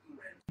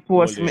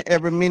Hold post me it.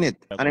 every minute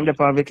and him Going.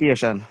 there on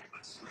vacation.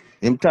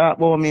 Him talk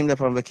about me him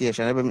there on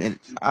vacation every minute.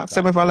 Ask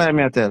him That if I lie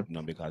me I tell.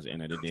 no, because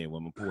end of the day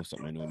when I post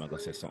something, I know I'm gonna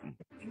say something.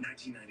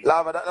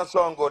 Lava, that not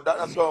sound good. That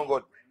not sound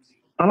good.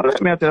 I don't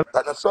let me I tell.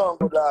 That not sound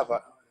good,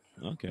 Lava.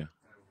 Okay.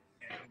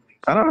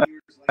 I don't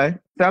lie.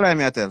 Tell lie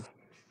me I tell.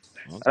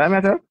 Okay. Lie me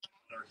I tell.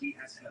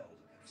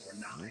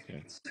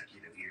 Okay.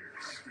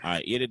 All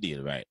right. Here the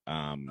deal, right?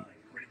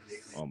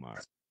 Omar.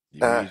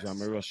 The Uh, reason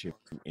I'm rush him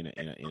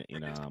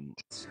in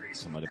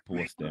some of the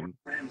post them,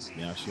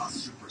 me I show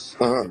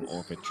him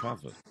off a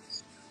travel.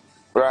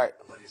 right.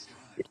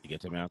 You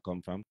get where I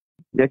come from?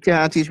 You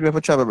can't teach me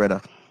for travel,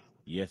 brother.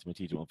 Yes, me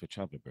teach him off a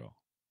travel, bro.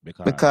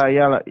 Because Because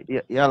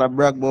y'all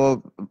brag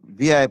about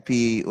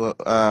VIP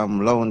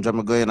lounge.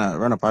 I'm going to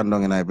run up and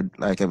down and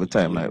every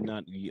time. you Like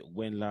not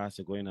when last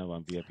you going have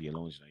on VIP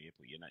lounge now,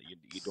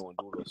 you don't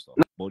do those stuff.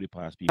 Body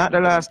pass people not the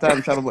don't go those last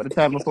time places. travel, but the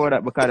time before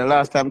that. Because the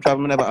last time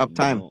travel, I never have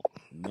time. No,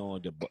 no,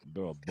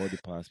 bro, body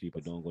pass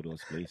people don't go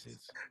those places.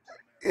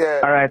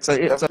 Yeah. All right, so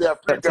You have so to have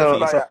frequent so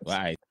See, so flyer.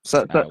 why?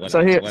 so so, Well,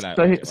 so here well,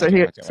 so watch here it, so watch it,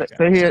 here watch it, so, watch it,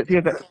 so watch it.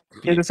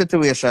 here's See, the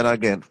situation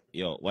again.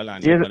 yo, well,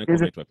 on look Here's, on the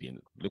here's, comment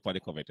weapon. Look for the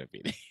comment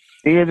weapon.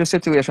 here's the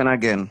situation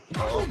again.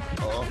 Oh,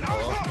 oh,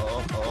 oh,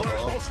 oh, oh,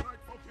 oh.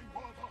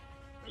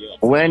 Yo,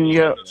 When yo,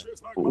 you yo.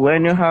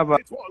 when you have a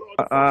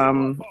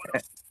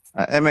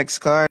MX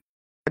card,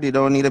 you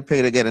don't need to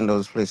pay to get in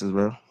those places,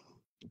 bro.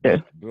 Yeah.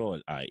 But bro,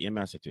 let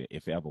me ask you,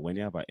 if you have when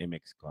you have an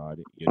MX card,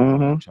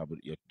 Mm-hmm.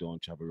 you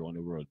don't travel around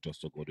the world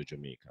just to go to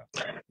Jamaica.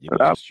 You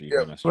go to street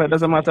Yeah. on a Well, it straight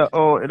doesn't flight. matter.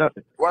 Oh,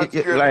 One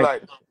straight like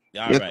flight.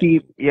 All right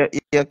then.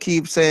 you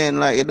keep saying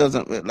like it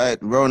doesn't like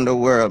round the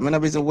world. Man,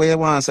 reason where you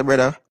want, say,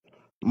 brother.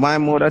 My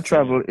mode You of see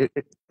me? travel,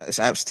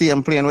 I'm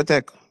still playing with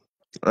tech,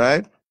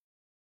 right?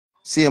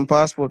 Same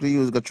passport we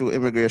use go through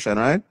immigration,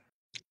 right?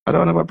 I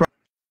don't have a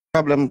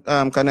problem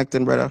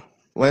connecting, brother.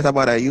 What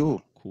about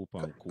you?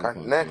 Coupon.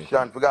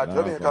 Connection. We got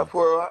Jamaica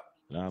for what?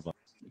 Lava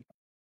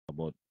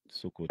about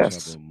Suku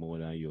Yes. travel more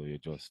than you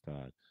just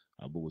start.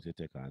 About to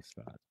take and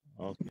start.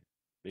 Okay.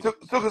 Big So, up.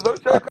 so, so we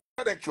shall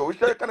connect you. We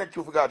shall connect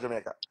you for God,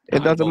 Jamaica. It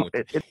All doesn't about.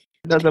 it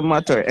doesn't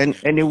matter. And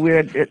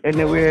anywhere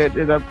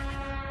there's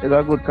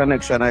a good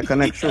connection, I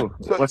connect Yeah, through.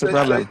 So, What's the so,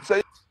 so, problem? so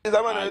is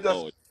a man all who just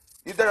about.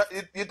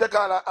 you take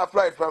on a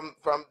flight from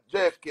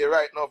JFK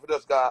right now for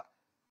just got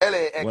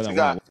LAX. You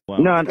got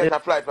No, you catch a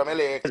flight from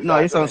LAX to no,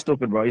 you got sound Jamaica.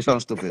 stupid, bro. You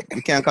sound stupid.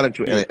 You can't connect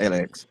through Big.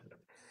 LX.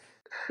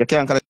 You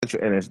can't connect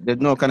through LX. There's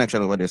no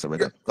connection over there, so Yeah.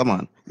 brother. Come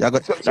on.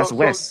 That's So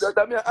west.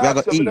 that me We are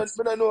ask going you. Me east.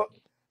 not know.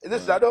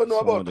 Listen, I Well, don't know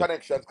some about of the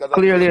connections because I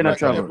Clearly change you're not flight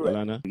from travel.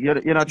 everywhere.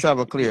 You're not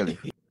travel, clearly.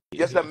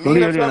 Yes, I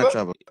mean a Clearly you're not travel.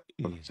 travel.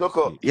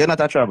 Soko, You're not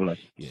a traveler.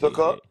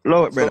 Soko,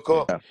 Low it, brother.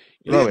 Soko.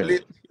 Low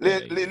it.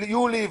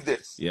 You leave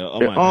this. Yeah, The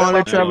Oman.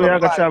 only Remember, Now travel plane me you yo,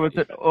 got fly. travel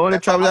to only Remember,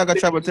 travel a you got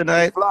travel plane me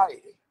tonight. fly.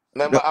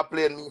 Remember, The a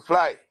plane me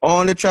fly.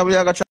 only travel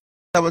you got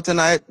travel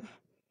tonight.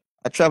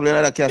 I travel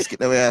in a casket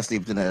the way I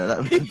sleep tonight.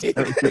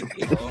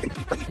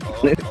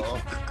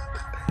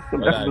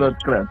 well, That's I, blood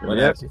clot,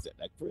 yeah. she said,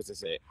 like first I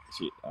said,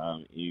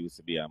 he used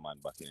to be a man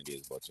back in the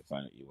days, but she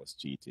found out he was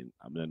cheating.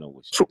 I don't know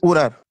which So who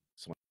that?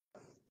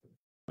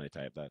 somebody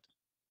type that.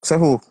 Say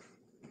who?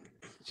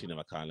 She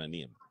never called her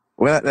name.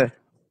 Where that there?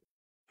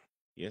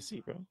 You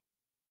see, bro.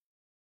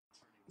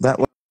 That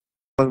was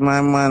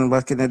my man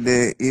back in the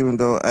day, even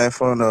though I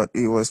found out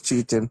he was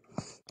cheating.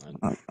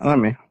 And I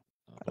mean,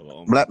 Papa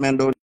Omar, black men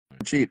don't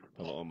cheat.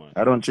 Papa Omar,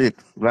 I don't cheat.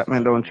 Black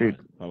men Papa don't cheat.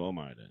 Omar, Papa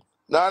Omar. Then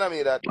No, no,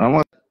 me that. I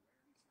want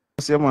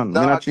to see man.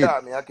 No, Me I not cheat.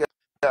 can't me. I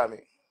can't me.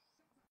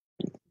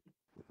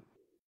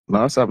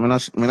 No, sir. Me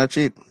not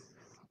cheat.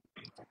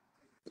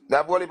 Me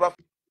have only a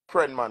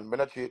friend, man. Me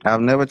not cheat.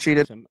 I've never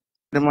cheated some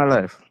in my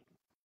life.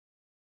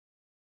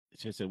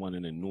 she said one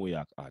in the New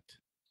York art.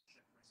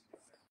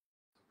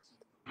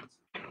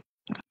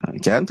 I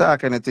can't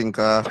talk anything,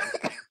 cause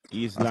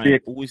He's I lying.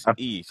 fake, Who is I,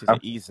 E? She I, said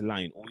he's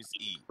lying. Who is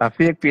E? I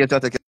fake Peter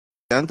to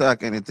can't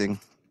talk anything.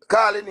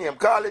 Call his name.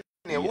 Call his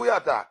name. Yeah. Who you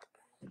attack?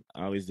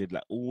 I always did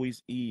like who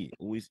is E?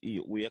 Who is E?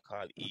 Who you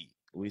call E?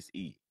 Who is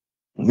E?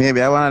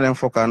 Maybe I one of them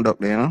fuck and duck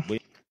there, you know. But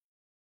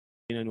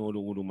you don't know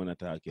who the woman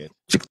attack yet.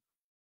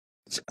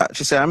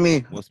 She said,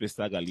 me. Must be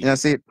Stagali. You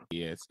see,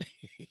 Yes.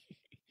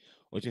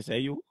 What you say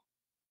you?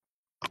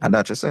 and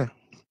that she say.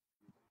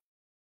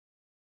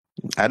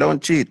 I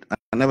don't cheat.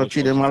 I never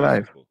cheated in She my say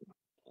life. Suku.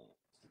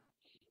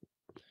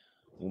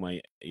 Uma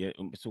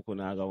Suku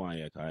naga one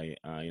ya kai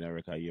in a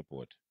record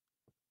airport.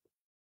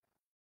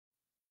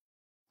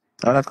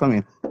 How that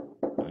coming?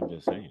 I'm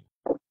just saying.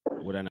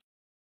 Would I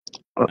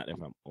Oh, not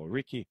from? Or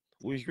Ricky?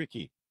 Who is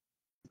Ricky?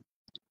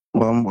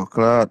 Bumbo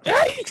clot.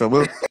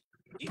 Trouble?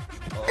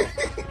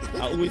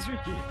 Who is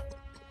Ricky?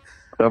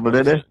 Trouble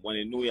Oh, this did one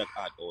in New York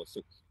art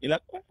also. You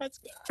like what?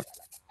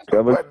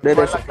 Trouble What did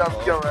like a scam?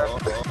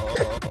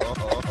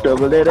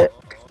 Trouble did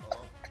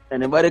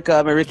Anybody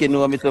call me Ricky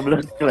know me to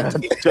blood clot.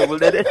 Trouble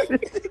did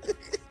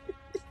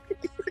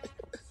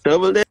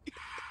Trouble did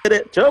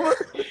Trouble?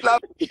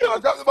 Yo,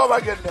 drop the bomb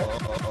again there.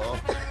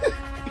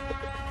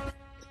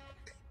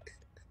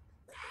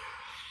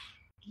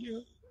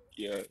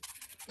 Yeah.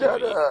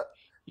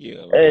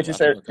 Hey, she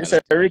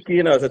said, Ricky,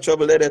 you know, it's a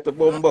trouble there to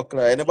bomb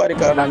buckler. Anybody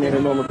call my name,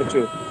 you know me for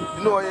true.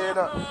 You know, you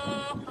know.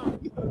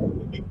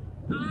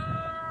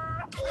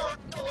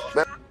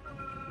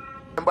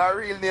 Remember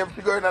real name,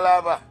 she go in the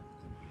lava.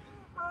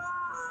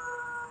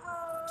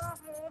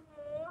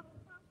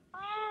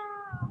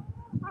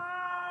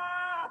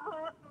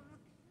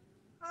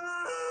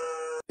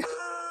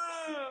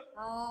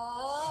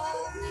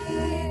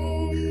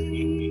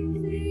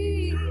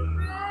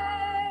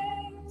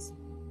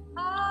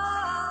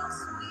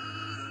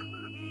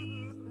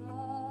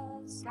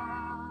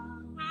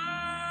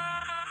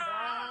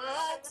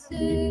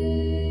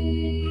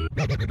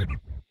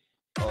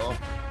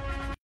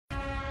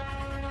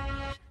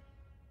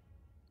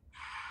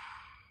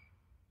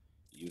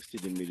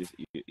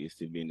 You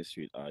still be in the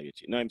street, are you?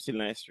 No, I'm still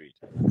in the street.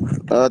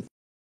 Claude,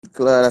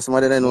 that's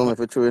somebody that know me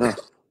for true, you know.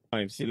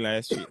 I'm still in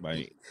the street, but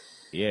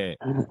yeah.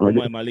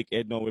 Omar Malik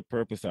head now with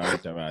purpose or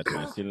entourage,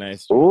 man. Still in the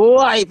street.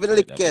 Why for the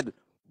little kid?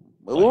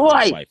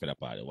 Why? Why for the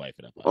party? Why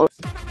for the party?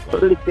 For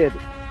the little kid.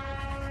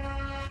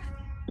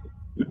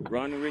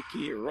 Run,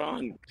 Ricky,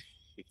 run.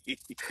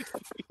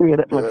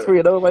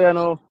 Free over here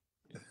now.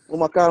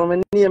 Who call my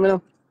name, you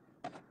know?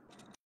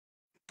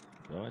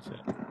 Watch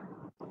it.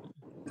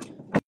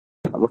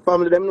 My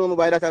family, them know me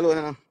by that alone,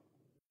 you know.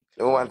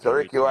 You want to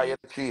Ricky, why you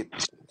cheat?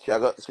 She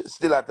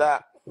still at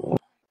that.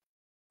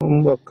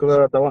 But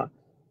Claude, I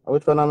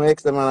which one of my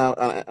ex them and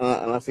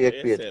a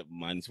fake page? Yes,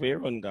 man, where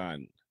run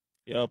gone?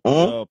 Yo,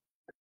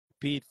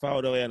 Pete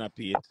found away and a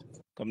Pete.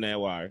 Come there,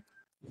 war.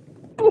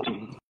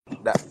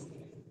 That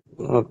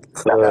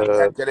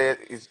Claude. today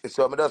is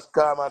so me just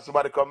come and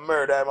somebody come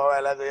murder him a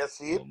while ago, you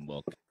see it?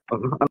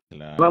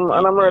 And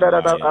I'm murder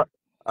that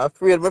I'm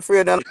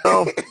afraid now.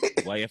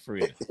 Why you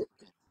afraid?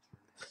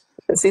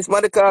 See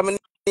somebody call my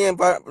name,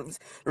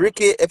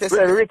 Ricky, if you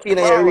say Ricky, you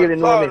really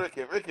know me.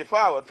 Ricky,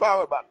 forward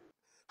back.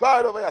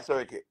 Forward over here, sir,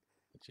 Ricky.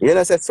 You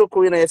know, say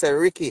Suku, you say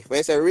Ricky. When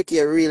you say Ricky,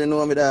 you really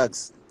know me,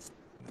 dogs.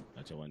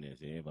 Watch one there,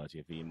 see, watch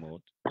your feet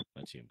out.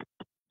 Watch him.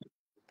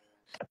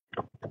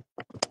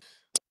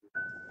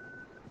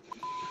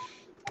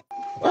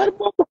 Why the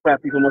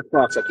fuck people must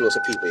talk so close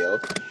to people, yo?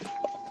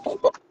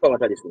 Come on,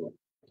 tell this one.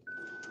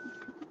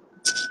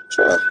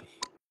 Sure.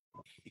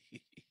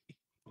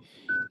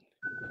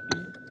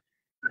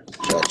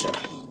 Sure.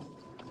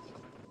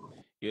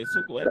 Yeah,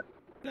 Suku, what?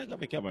 I got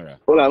my camera.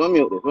 Hold on, let me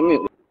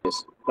mute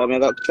this. Come here, I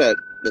got to try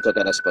get out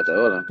of that spot.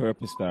 Hold on.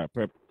 Purple Star,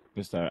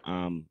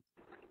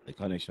 the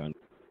connection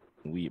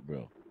weak,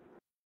 bro.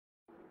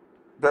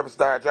 Purple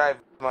Star drive,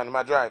 man,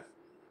 my drive.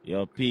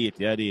 Yo, Pete,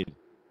 yeah, did.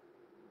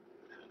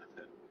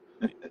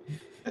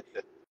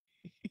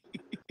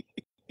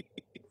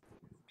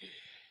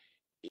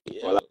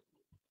 Yeah.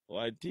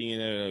 One thing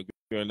in a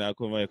girl now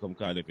come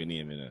call up your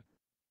name, you know.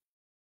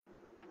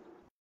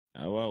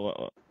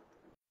 What?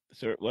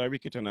 Sir, why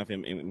Ricky turn off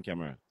him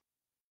camera?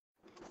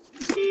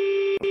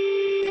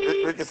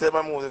 Ricky said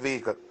I move the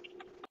vehicle.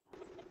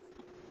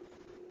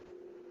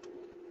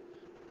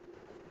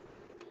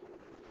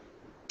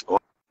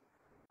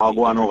 I'll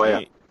go on over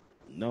here.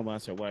 No, man,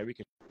 sir, why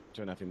Ricky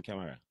turn off him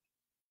camera?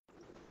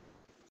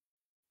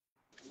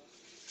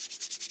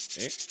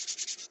 Eh?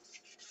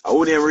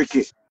 Who name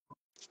Ricky?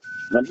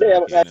 I'm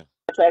there, but I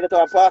try to get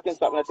to a parking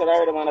spot, and I said,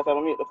 all right, man, I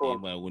said, mute the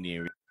phone. Why who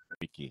name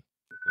Ricky?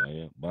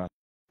 Why, boss,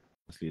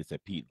 say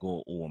Pete,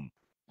 go home.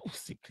 Oh,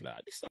 sick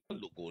lad, this don't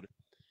look good.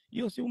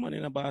 You see woman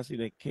in a boss,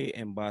 the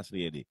KM boss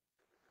lady.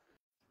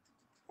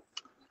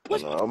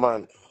 Watch, no,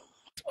 man.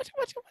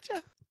 Watch.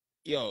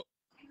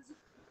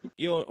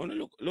 Yo, only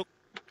look,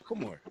 come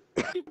more.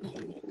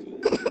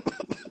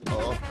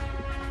 Oh.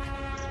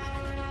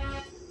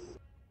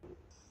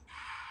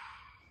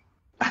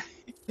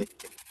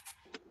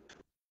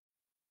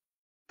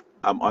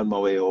 I'm on my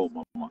way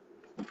home, mama.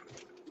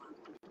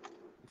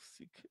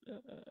 Sick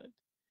lad.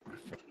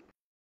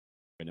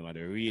 Friend,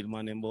 the real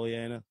man, them boy,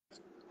 you know.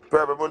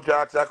 Purple Munch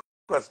asked that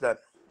question.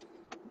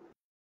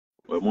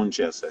 What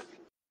Munch said?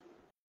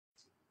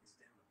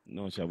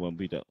 No, she won't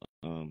beat up.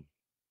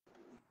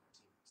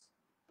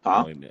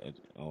 Huh?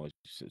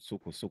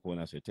 Suku,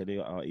 and I said, tell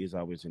you, he's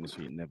always in the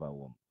street, never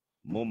home.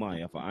 Mama,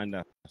 you have to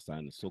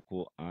understand,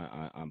 Suku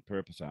and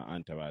purpose and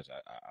entourage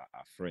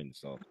are friends,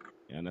 so,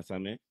 you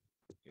understand me?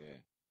 Yeah.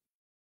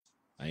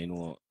 I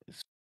know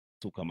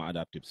Suku, my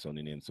adoptive son,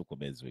 named Suku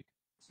Beswick.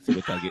 So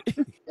we can get.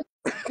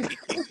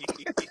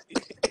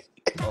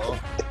 Oh.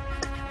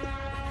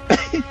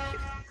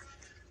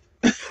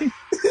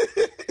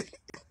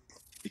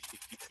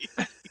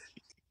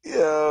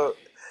 Yo.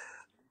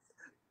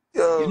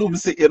 You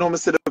know me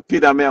see the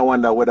pin and me I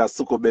wonder whether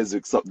Suku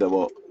Beswick something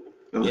about.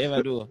 Yeah,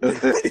 I do.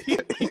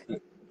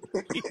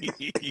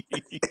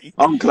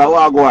 Uncle,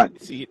 how go on?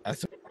 See,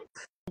 as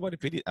somebody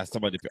paid it, as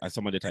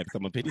somebody type,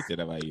 someone paid it,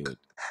 and I you.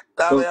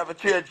 Now you have to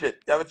change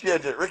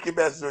it. Ricky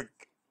Beswick.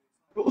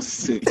 Oh,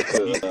 sick.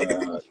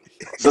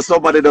 So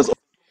somebody does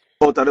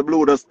out of the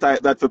blue just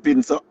type that for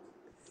pin, so?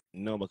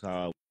 No,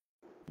 because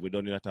we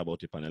don't need to talk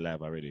about it on the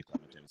live already.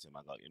 Come and tell me,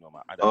 my God, you know,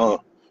 my other. Oh.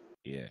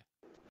 Yeah.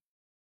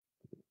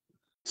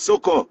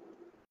 Suku.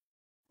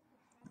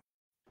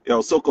 Yo,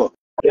 Suku.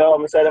 Yo,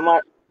 I'm saying,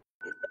 man.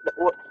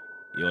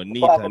 Yo,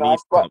 Nita, big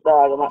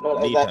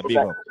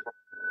up.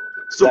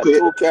 That Suku.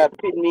 2K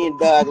pin me,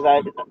 dog.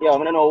 Like, yo,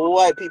 I don't know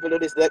why people do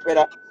this, like,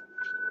 brother.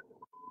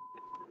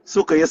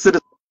 Suku, you see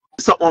the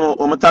something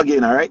on my tag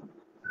in, alright?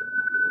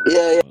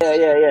 Yeah.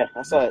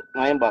 I saw it.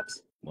 My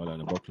inbox. Well, on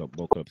the book club,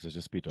 so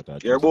just speak what I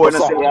Your just. boy What's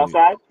na say up? You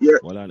outside?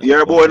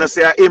 your boy na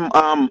say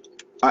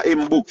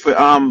him book for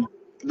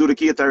do the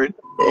catering.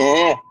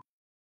 Yeah.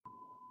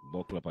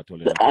 Book club, I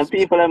told you not to And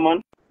speak. people,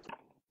 man.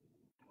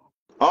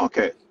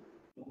 Okay.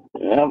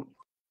 Yeah.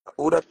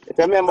 Who that? If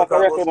you remember That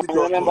correctly, was man, stick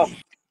you out remember.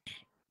 coach.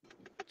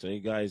 So you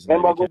guys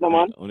Remember good,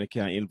 man. only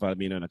can't involve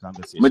me in a I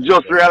conversation.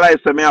 just realized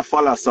that me a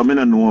follow, so me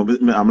don't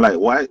know. I'm like,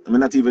 why? Me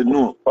not even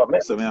know.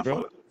 So me a Bro,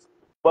 follow.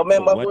 But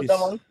remember what good, this?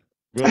 man.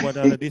 Bro, what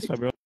all of this for,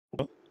 bro?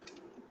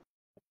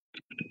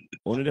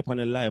 Only the on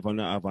the live and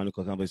not have a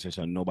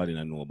conversation nobody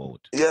know about.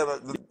 Yeah,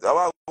 but I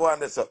want to go on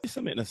this up. This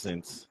don't make no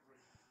sense.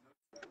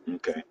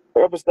 Okay.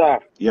 Purple Star.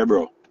 Yeah,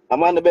 bro.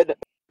 I'm on the bed.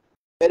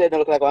 Bed don't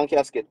look like one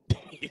casket.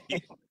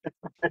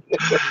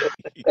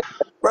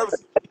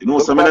 Purpose. You know,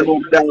 Look so me don't funny.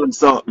 know the dance,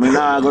 so me Hold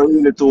not go on.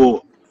 really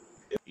to.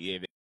 Yeah,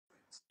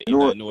 You you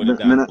know, don't know the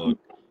dance, but me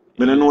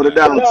you don't look know the like.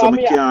 dance, No, so I me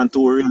mean, can't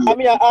to really. I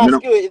mean, I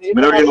ask you, you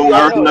Me don't really agree know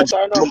or run no? the Yes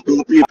or no? jump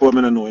to people.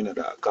 Me don't know in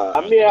that.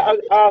 I Cause mean,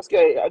 Okay. I ask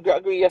you,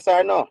 agree yes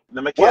or no?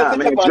 no, me One can't. thing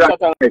Me the pan drive.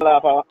 chat and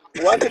laugh.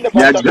 One thing the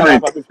Me pan a chat and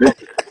laugh drive. a big fuck.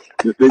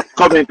 The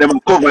comment them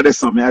cover this,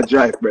 so me a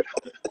drive, bro.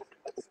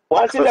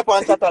 One thing the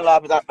pan chat and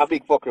laugh is a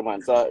big fucker,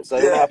 man. So you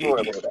don't Yeah. have to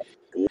worry about that.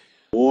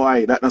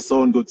 Why? That not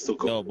sound good,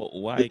 Suko. No, but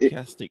why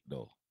castic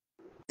though?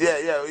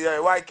 Yeah.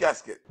 White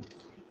casket.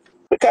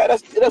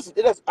 Because that's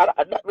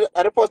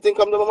the first thing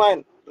come to my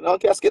mind. No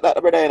casket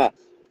that, brother, you know.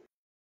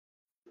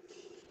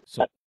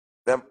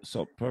 Them.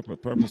 So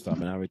purpose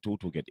time, and I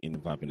to get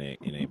involved in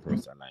a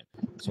personal life.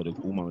 So the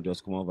woman will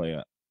just come over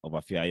here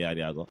over fear yard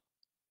go.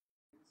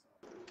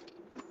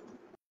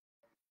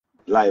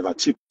 Live a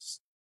chip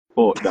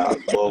out, dog.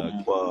 Okay.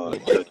 Bomba. Oh,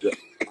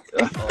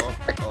 oh,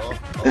 oh,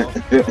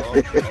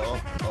 oh,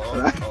 oh,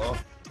 oh,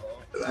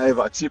 oh. Live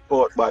a chip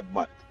out, bad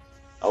man.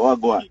 I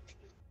want go on.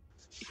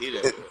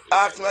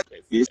 Ask me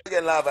Yes.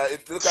 again, lava.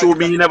 It look like Show it's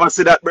me a, you never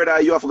see that,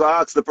 brother. You have to go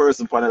ask the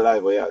person for the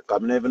live. Yeah. I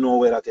never know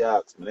where that you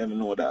ask. I never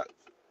know that.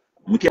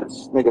 I can't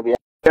Nigga be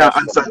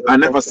asking answer. I the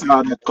never question.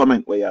 saw that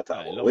comment where you talk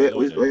Alright, about. lower Where it,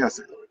 lower it then. you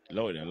say?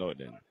 Lower it then, lower it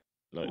then.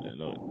 Lower it then,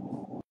 lower it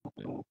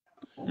then.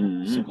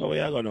 Mm-hmm. So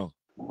where you go now?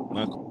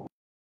 My Yeah,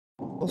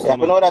 you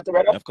customer. know that,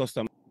 brother? You have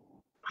customer.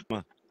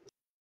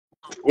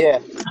 Yeah.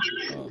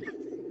 Oh.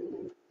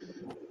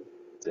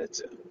 That's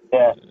it.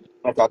 Yeah.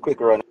 Make a quick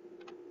run,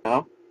 you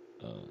know?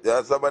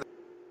 yeah, somebody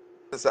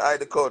say I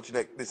the coach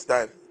next this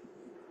time.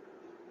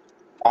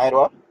 I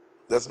what?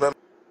 Just remember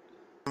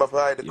for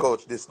I the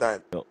coach this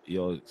time.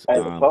 Yo, I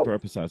the coach.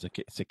 purpose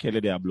so Kelly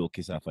they a blow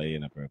kiss off of you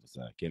in a purpose.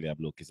 Kelly a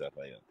blow kiss off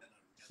of you.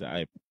 So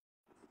I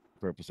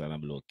purpose and a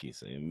blow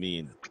kiss. You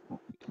mean,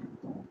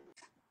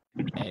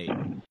 hey,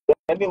 What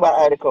do you mean by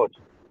I the coach?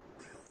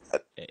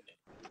 hey,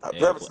 I hey,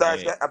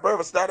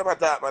 purpose start about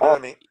that, man. You know Oh, what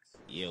I mean?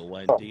 yeah,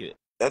 one thing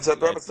And so like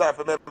purpose start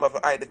for remember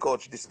for I the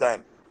coach this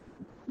time.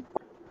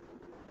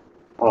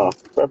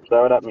 purpose,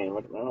 what that mean?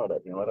 What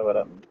that mean? Whatever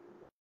that mean.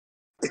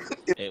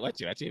 hey,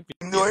 watch your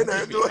No, face, you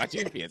know, no. watch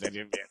your face.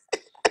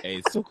 Hey,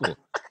 Suku,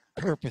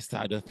 purpose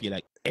I don't feel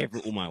like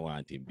every woman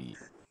want him be.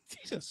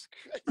 Jesus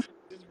Christ,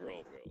 this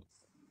bro.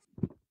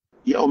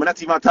 Yo, me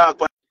not even talk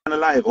on the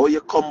live. How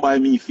you come by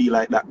me feel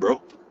like that,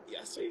 bro?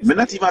 Yeah, so you Me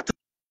not say. even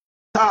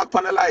talk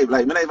on the live.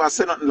 Like, me not even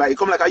say nothing. Like,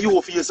 come like a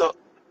you feel so.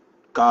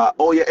 Cause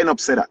how you end up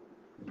say that?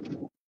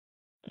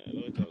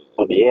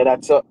 Yeah,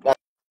 that's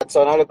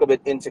a little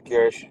bit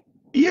insecure.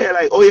 Yeah,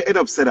 like, how you end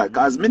up say that?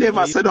 Cause me No,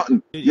 never say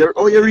nothing.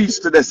 How you reach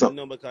to this up?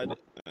 no, because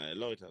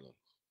low it alone.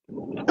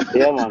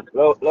 Yeah, man.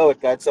 Low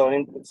it, that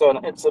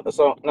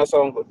not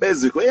sound good.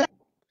 Basic, how you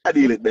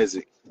deal it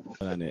basic?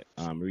 And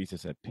Rita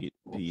said Pete,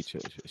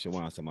 she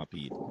wants some of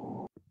Pete.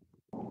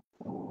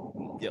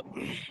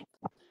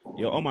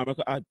 Yo, Omar, I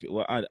could add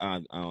Rita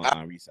and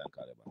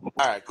Caliban. All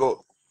right,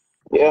 cool.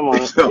 Yeah,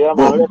 man. Yeah,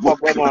 man. Let's up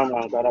Omar,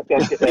 man. God, I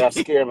can't get there.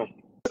 Scare me.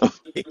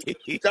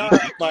 All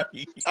right, but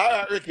all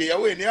right, Ricky,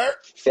 you win, yeah?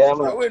 Yeah,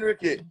 man. You win,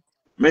 Ricky.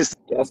 Mr.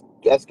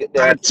 Just get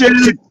there.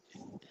 Chili.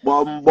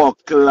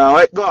 Bumbuckler,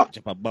 what go?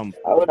 Chop a bump,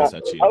 I would have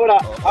Mr. Chin.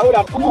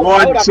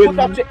 One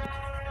chin.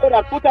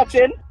 put a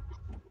chin.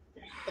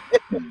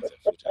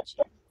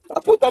 I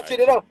put a chin,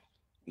 you know.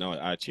 No,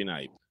 I chin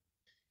hype.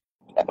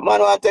 Man,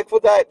 want to take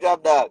foot hype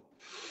job, dog.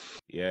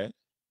 Yeah?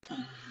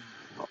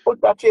 Put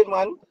a chin,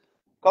 man.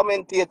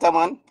 Commentator,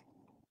 man.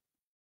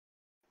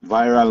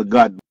 Viral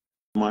god,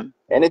 man.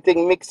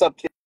 Anything mix up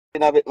chin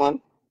of it, man.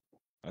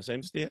 I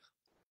same stay.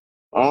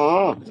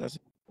 Uh-huh.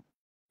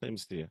 Same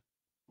stay.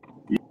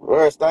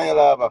 Worst time you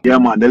lava. Yeah,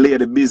 man, the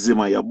lady busy,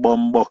 man. You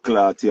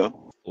bumbuckler, yo.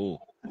 Oh.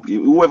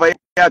 Whoever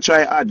you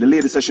try add, the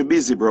lady says she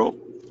busy, bro.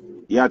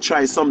 You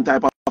try some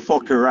type of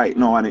fucker right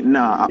now, and it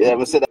nah. Yeah,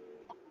 I see that.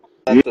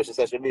 that too. She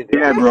said she busy.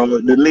 Yeah, bro.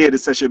 The lady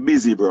said she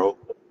busy, bro.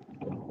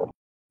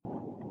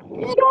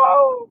 Good.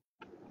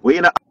 We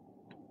ain't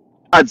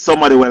add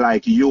somebody who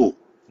like you.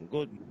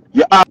 Good,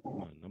 You man.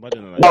 Nobody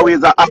not like me.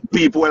 always add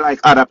people who like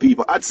other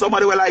people. Add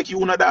somebody who like you,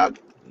 no dog.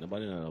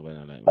 Nobody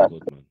not like me.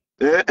 Good, man.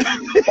 Eh?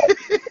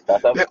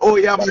 That's a, Oh,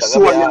 yeah, my that's a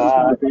gonna be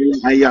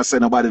soul, and you say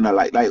nobody not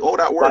like. Like, how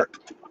that that work?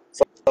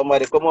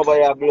 somebody come over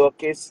here, blow a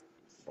kiss.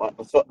 One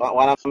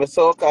of my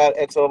so-called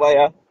ex over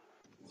here.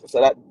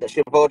 So that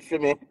she vote for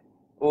me.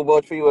 Who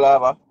vote for you,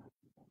 Lava?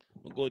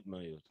 Good,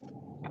 man. Youth.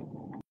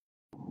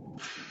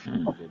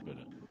 Good,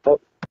 brother.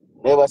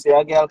 Never see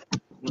a girl.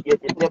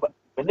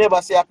 You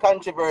never see a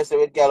controversy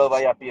with girl over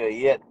here, Pierre,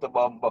 yet to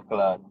bomb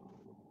buckler.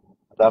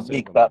 The Whatsoever,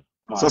 big top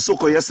man. So, man.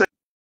 Suko, you said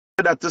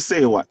that to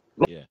say what?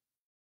 Yeah.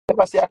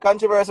 Never see a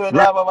controversy with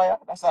Right, love over here.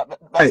 That's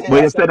it.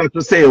 but you said that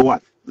to say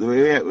what? I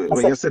When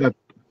said, you said that,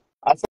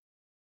 I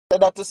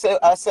said that to say.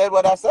 I said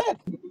what I said.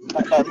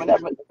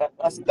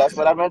 That's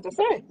what I meant to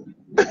say.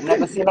 I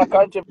never seen a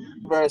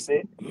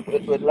controversy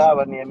with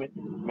lava name it.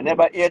 I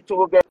never hear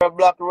two girl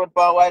Black Road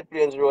for White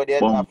Plains Road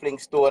yet. I bomb, fling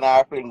stone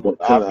or fling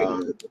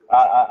buckler.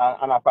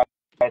 and I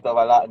fight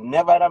over that.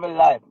 Never in my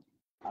life.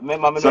 I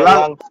remember me So, know a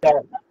long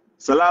time.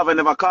 so Lava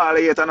never call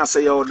you yet and I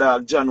say, yo,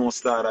 dog, Jano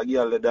star, a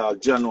girl, the dog,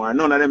 Jano, or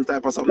none of them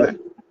type of something.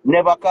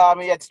 Never call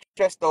me yet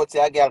stressed out.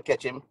 Say a girl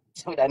catch him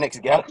with the next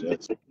girl.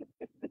 Judge,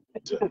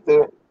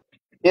 judge.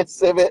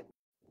 It's a bit.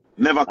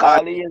 Never call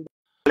All he is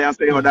you and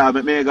say, yo, dog,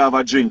 me may go have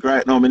a drink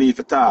right now, me need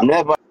to talk.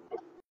 never,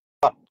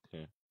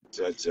 Okay.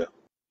 Judge.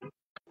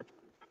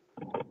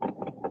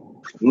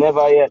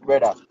 never yet,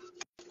 brother.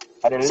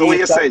 At the So what you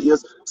least, say?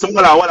 Yes. So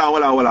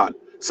hold on.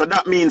 So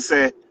that means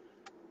say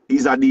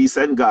he's a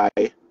decent guy.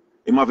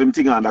 Him have him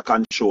thing under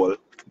control,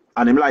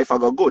 and him life a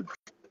go good.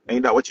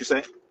 Ain't that what you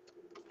say?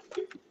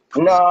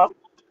 no,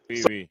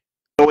 Wee So wee.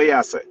 what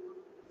you say?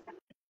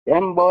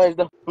 them boys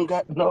don't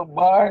got no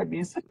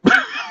Barbies.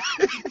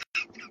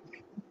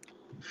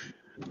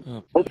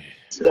 Oh, boy.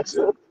 That's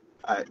Yeah. it.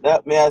 Alright.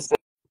 That me I say,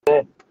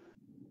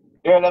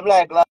 girl, them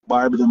like lava,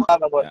 Barbie them, but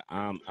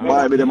Yeah, brother,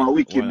 Barbie them a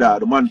wicked hold on. dog.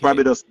 The man Okay.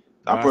 probably just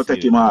Boss protect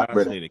lady, him heart, boss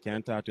brother. lady, can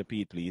you talk to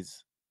Pete,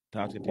 please?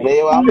 Talk to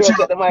they Pete. want to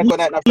take the mic on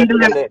that, not friend them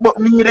there. But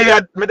me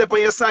there, me there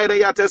on your side,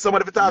 you tell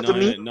somebody to talk to No,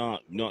 me.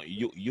 no.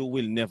 You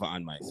will never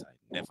on my side.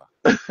 Never.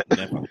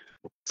 Never.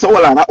 So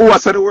hold on, who are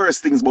the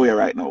worst things boy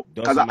right now?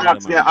 Because I Doesn't matter,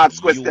 man. ask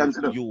You questions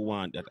to them. you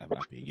want that I'm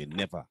happy. You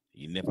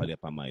never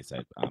left on my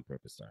side on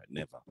purpose, sir.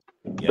 Never.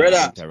 Yeah, the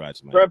Brother,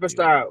 entourage, man. Purple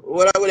Star,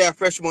 what I would have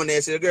fresh money,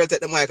 so the girl take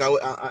the mic,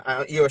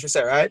 I hear what she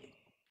said, right?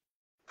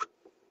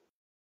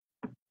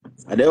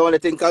 And the only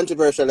thing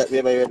controversial that me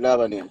ever heard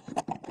lava name.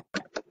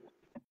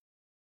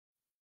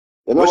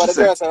 You What remember she the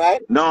say? girl, say,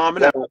 right? No, I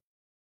Jen,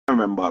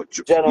 remember.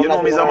 Jen, I'm You not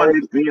know me, even as a want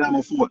man, to, me on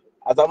my phone.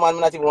 as a man,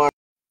 I'm not even want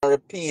to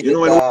repeat You know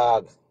it, when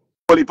dog.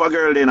 only a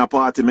girl in a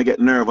party, me get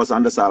nervous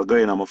and just I'll go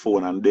in on my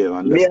phone and there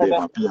and Me just as there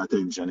a, and pay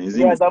attention. You see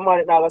me me? as a man,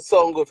 it never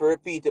sound good to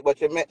repeat it, but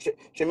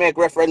she make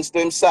reference to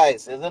him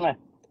size, isn't it?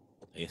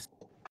 Yes,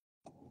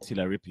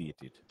 still I repeat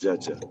it.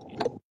 Judge.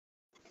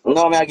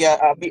 No, me, I get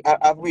a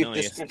brief No,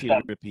 you still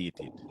description. repeat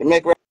it. You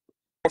make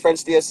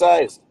reference to your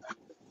size.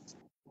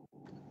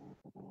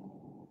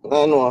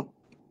 I know.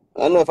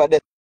 I know if I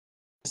did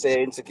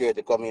say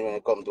insecurity come in when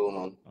it come to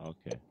woman.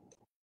 Okay.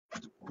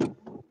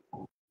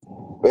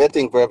 What do you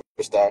think, Purple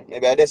Star?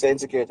 Maybe I did say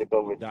insecurity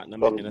That not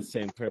make come. the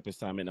same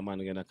purpose. I make the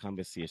man in a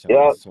conversation and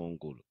Yeah, it sound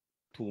good.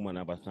 Two man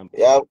have a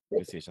yeah.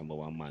 conversation about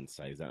one man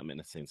size. That make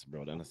no sense,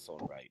 bro. That not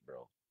sound right,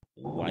 bro.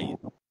 Why?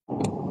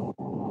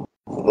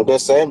 I'm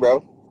just saying,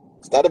 bro.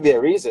 It's got to be a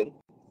reason.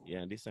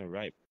 Yeah, this ain't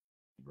right,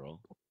 bro.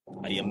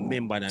 I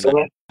remember the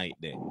So, night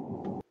there.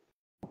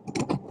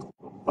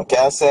 I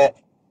can't say,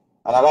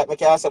 and I like my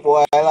can't say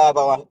for a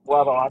while,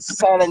 but I'm a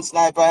silent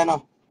sniper, you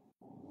know.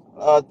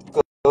 Lord,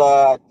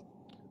 Lord.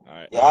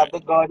 You All have right. the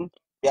gun.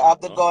 You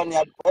have the Okay.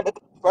 gun.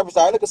 Purple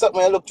Star, look at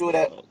something I look through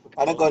there. Oh,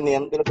 And the oh, gun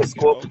name, look at okay.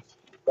 scope. Oh,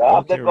 You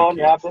have the okay, gun,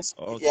 Ricky. you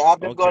have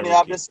the Okay, gun, you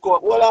have the Ricky.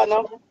 scope. Hold on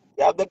now.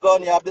 You have the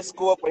gun, you have the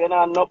scope, but you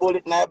know, no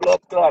bullet, no blood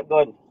clot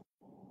gun.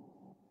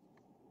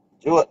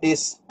 Do what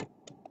this.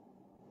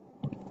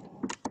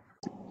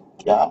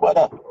 Yeah,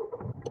 brother.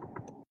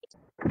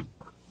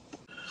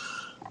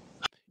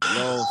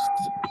 Yo,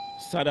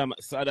 Saddam,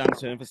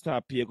 so if you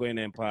start pay going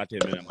in party,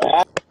 me, man.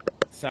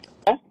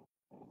 Eh?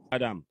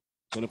 Saddam,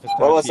 so if you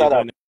What start was pay Saddam?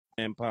 going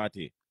in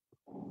party.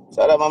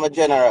 Saddam, I'm a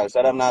general.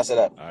 Saddam not say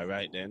that. All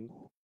right, then.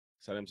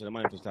 Saddam, so the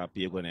man if you start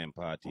pay going in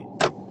party.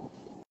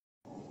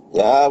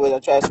 Yeah, we'll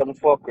try some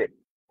fuckery.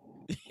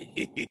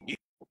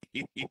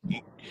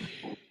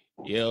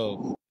 Yo,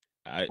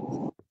 I,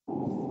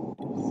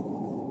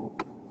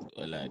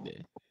 like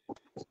that.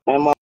 My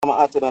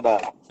mama acting on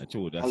that. That's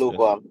true. And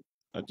lukewarm.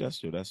 That's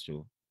true. That's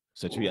true.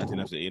 So, true, you have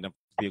to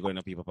pay going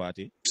to people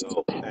party.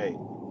 So, hey.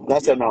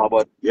 Not say no,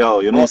 but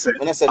Yo, you know, say,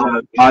 when I say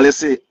no, all you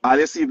see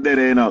if there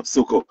ain't enough,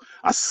 Suko,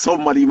 as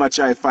somebody might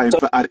try find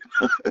for adding.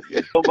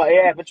 but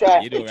yeah,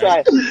 if You know, right? try.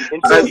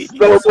 As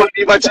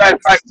somebody might try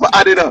find for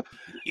adding up.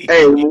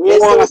 Hey,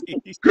 Yes, sir. once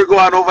you go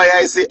on over here,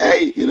 I say,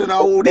 hey, you don't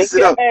know who They this is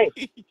can't, up.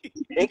 hey,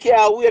 they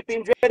can't wait for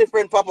him dready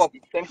friend pop up.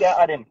 Them can't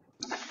add him.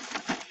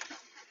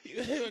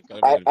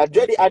 I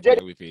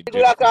dready We feel do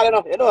that call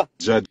enough, you know.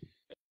 Judge.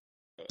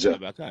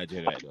 I'm a car right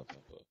now,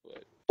 Papa.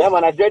 Yeah,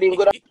 man, I dready him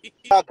good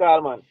at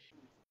call, man.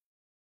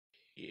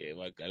 Yeah,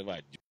 my God,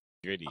 man,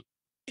 ready.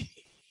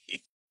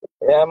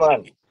 Yeah,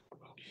 man.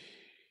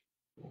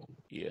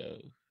 Yeah,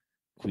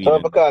 Queen So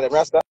and I call him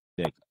Rasta.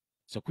 Deck.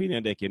 So Queen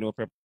and Deck, you know,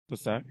 purpose,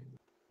 sir?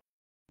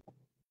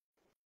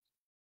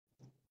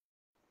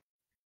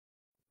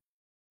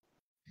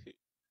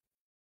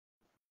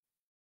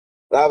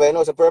 Nah, but you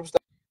know, it's a purpose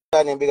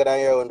standing bigger than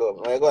your own, though.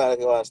 When you go on, if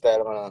you want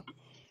style, man.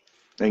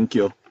 Thank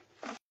you.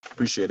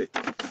 Appreciate it.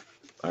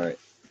 All right.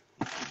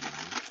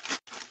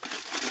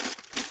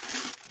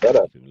 Yeah, Man,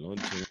 that. pick up him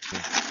lunch, you know.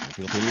 Man,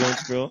 pick up him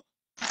lunch, bro.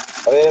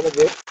 How you them,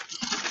 Jay?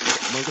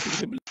 Man, go pick up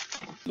him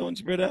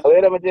lunch, brother. How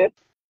you them, Jay?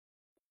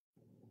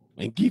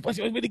 And give us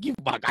your give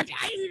back. Got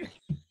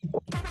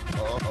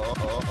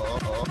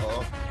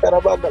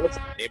a bag that looks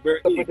Hey, bro,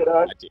 so pretty,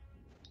 dog.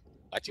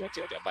 watch you,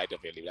 bite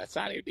up your lip. That's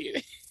all you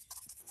did.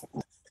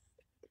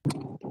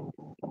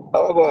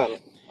 How you going?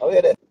 How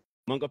you there?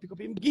 Man, go pick up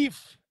him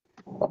gift.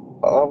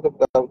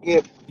 I'm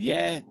give.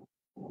 Yeah.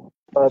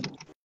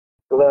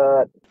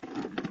 Glad.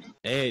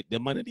 Hey, the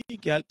man of the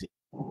girl.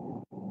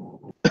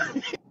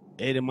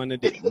 Hey, the man of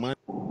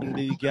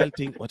the girl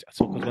thing. Watch,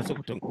 so cause what's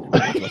up tongue?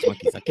 Watch my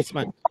kiss. I kiss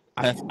man.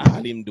 That's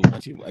all him do.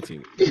 Watch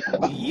him.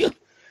 Yeah.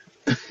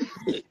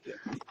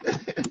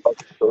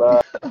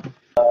 Glad.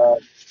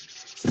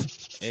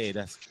 Hey,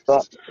 that's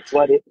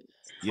Somebody,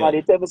 yo.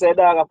 somebody tell me say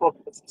dog a fuck.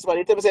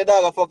 Somebody tell me say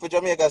dog a fuck for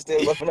Jamaica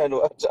still, but I don't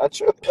know. That's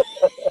true.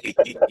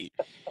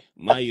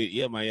 Man,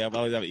 I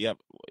always have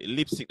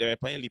lipstick there.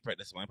 Put your lip right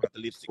this man. Put the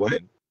lipstick, What?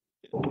 man.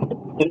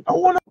 I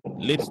wanna.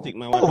 Lipstick,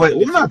 man. Why Oh, put wait, the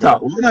we're lipstick, not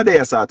talk. bro? We're not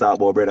there, start talk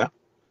about, brother.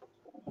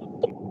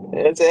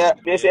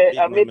 They Yeah, say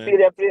a big man.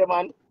 midfielder play,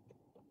 man.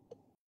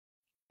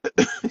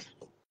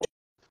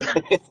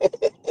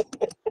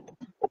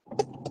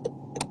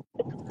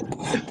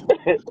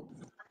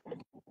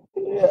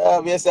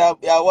 Yeah, me say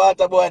yeah,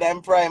 water boy,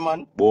 them prime,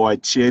 man. Boy,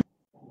 chin.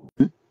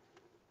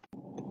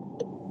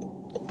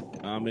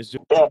 It's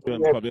just Yeah, yeah.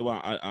 probably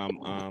want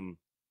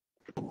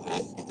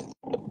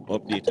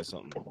update or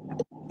something.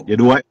 You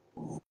do what?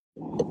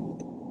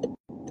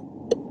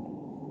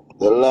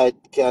 The light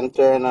can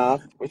turn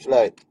off. Which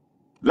light?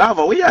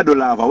 Lava, what you do,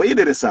 Lava? What you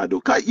do this, I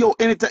do? Yo,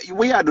 anytime,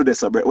 what you do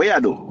this, bro? What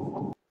you do?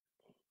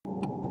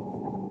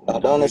 I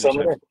I'm don't know really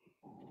something. trying.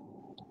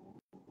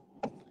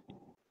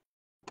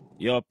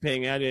 Yo,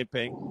 ping, how do you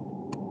ping?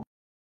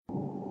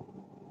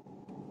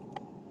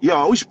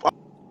 Yo, which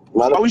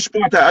Man,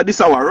 part of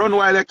this hour? Run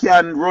while you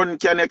can, you Run while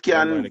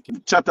can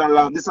you chat and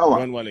laugh this hour.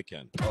 Run while you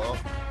can.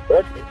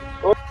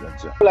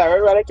 Gotcha.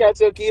 I can't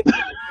still keep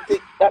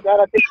that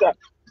on TikTok.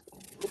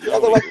 No,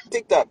 That's about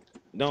TikTok.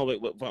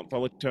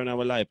 we turn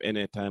our life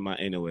anytime or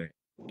anywhere.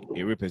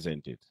 It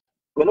represent it.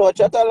 We know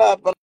chat a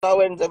lot, but now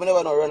Wednesday, we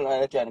never know run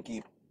like I can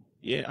keep.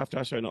 Yeah, after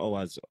a certain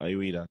hours, I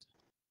read that.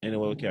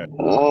 Anywhere we can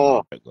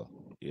Oh, go.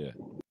 Yeah.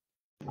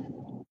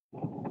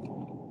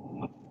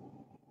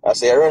 I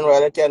say run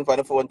while I can for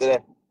the phone today.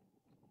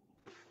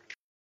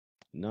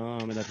 No,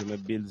 I mean, I pay my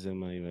bills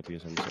and I pay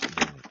something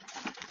like.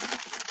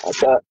 I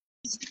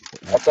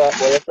thought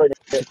where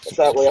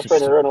your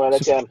friend, run while I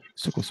can.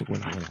 Suku,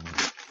 hold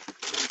on.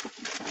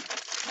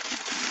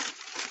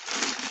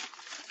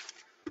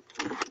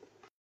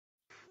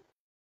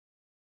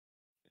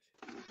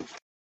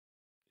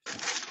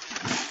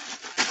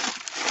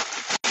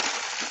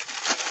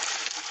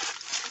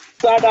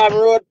 Saddam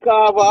Road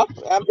cover.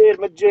 I'm being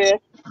my J.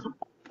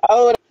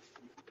 How would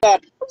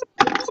that?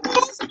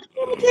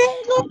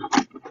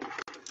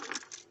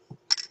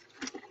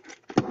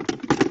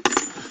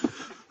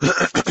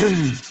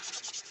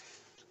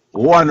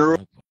 One What?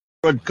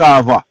 road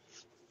carver.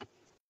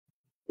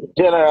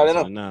 General, Man you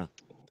said, know.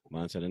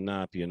 man said,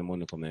 nah, pay the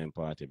money come in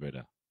party,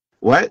 brother.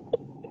 What?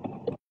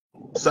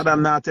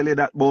 Saddam not tell you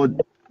that about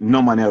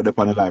no money out there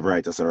on the live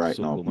right us right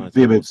now. Suku, man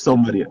said, Baby, about Suku.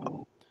 somebody.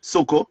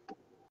 Suko.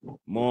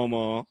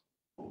 Momo.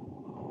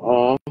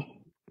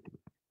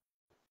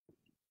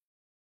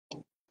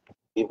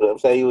 People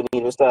say you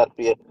need to start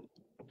pay.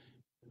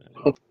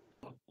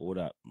 Hold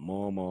up.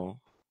 Momo.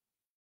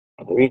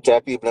 Reach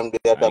out people them do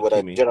that I about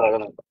that Kimmy. general, you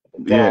know.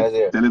 Yeah. General is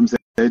here. Tell him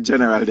say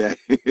general there.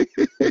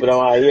 People don't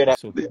want to hear that,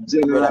 The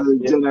Suku. brother.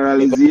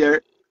 general People is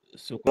here.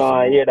 Suku don't some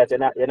want to more. hear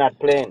that you're not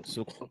playing.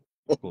 Suku.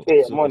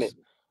 Pay Suku. money.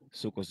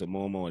 Suku some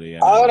more the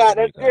All in right,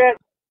 the Jamaica. great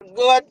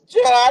good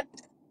chat,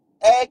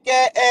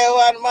 aka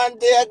one man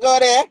there go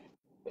there.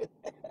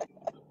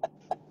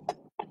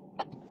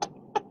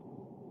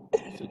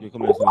 Suku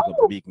come here to make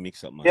a big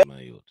mix up, man,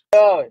 my youth.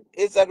 Yo,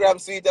 Instagram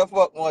sweet as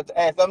fuck much.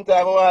 Hey,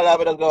 sometime I have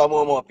to go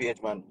on more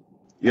page, man.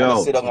 And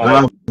just Yo, sit down and Oh,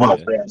 let Lava.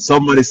 yeah.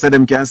 Somebody said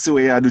them can see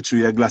where you do through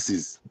your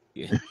glasses.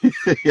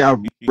 Yeah,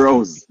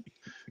 bros.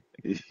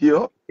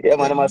 Yo. Yeah,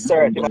 man, I'm a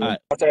search. I'm I,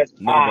 a search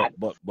no, hard.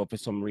 but for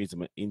some reason,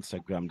 my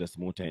Instagram just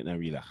more time than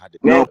really had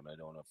it. No, I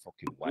don't know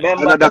fucking why. I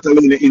Remember, know that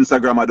alone the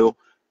Instagram, though.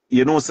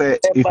 You know, say,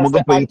 if I remember, go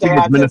say for your page,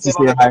 Entourage me not just see say,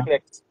 say make a live.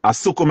 flex. I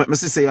Suku make me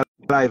see say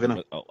live, you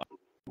know. Oh,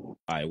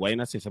 why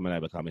not say something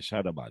like because I'm a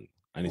shadow ban?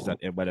 And it's not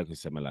everybody can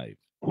say my live.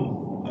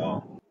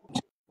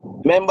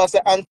 Remember, say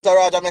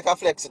Entourage make a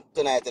flex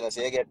tonight, you know,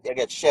 so you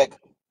get shake.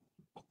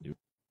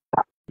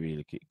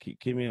 Really,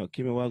 Kimmy,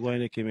 what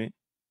going on, Kimmy?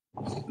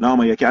 No,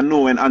 man, you can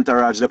know when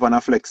Entourage up on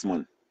a flex,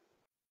 man.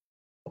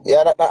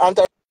 Yeah, that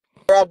Entourage,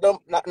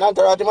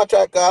 my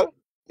try call.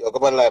 You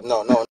come on live.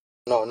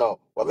 No.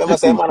 But remember,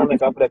 say man,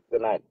 make a flex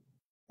tonight.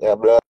 Yeah,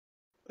 blood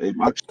Him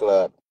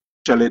clot.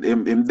 actually,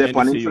 him dep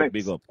on him NC youth,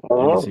 big flex. up.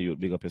 Uh-huh. NC youth,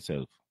 big up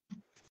yourself.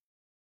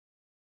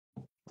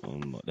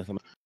 That's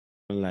what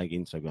I like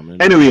Instagram. I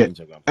don't Anyway,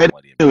 Instagram for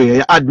nobody, bro.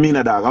 you add me in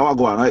a dog. How I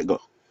go on, right, go?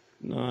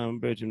 No, I'm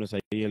virgin, no say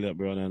yell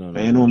bro. No. And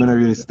you know, me not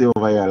really stay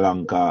over here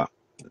long, cause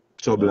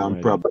trouble What and why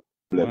then? problem.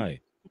 Why?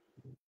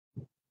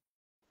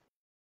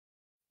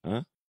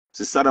 Huh?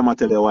 See, Saddam, I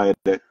tell you why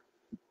there.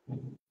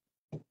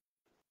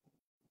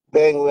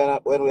 Then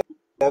when we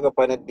go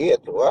on a date,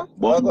 what?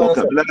 But What gonna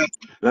say?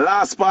 the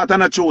last part I'm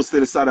not true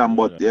still Saddam,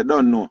 but you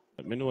don't know.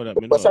 Me know that.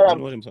 But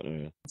Saddam Them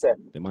something. said,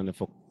 The man the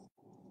fuck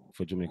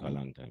for Jamaica a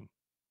long time.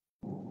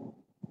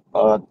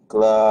 oh,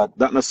 God.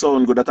 That not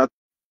sound good. That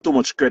too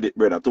much credit,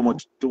 brother. Too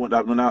much.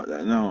 That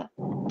no.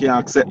 Can't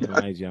accept Yeah,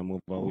 that. Nigeria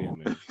move away,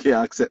 man.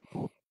 Can't accept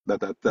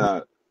that at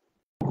all.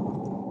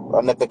 I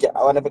want to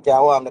pick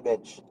your warm the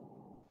bench.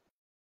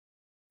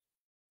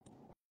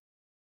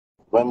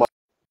 When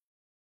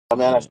I'm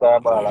Yeah. a star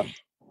baller.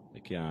 They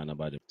can't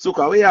about it.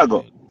 Suka, where you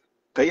go?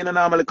 Cause you don't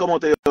normally come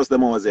out of your house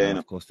them hours Man there, you know.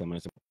 have customer.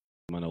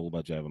 Man a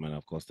Uber driver. Man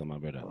have customer,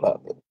 brother. I'm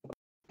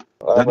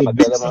That the going to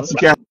big tell him, man. six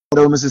can't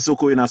do Mrs.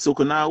 Suku in a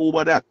Suku now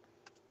Uber that.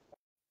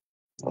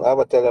 I'm going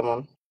to tell him,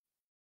 man.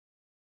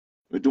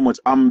 With too much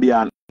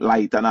ambient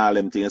light and all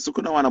them things.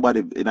 Suku no want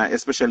nobody,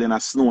 especially in a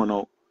snow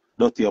now.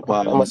 Dirty up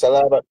all. Remember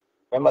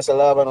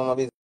Salaba on my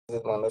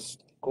business, man. That's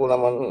cool,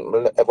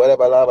 man.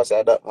 Whatever Lava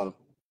said that, man.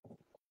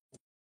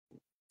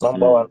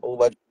 Number one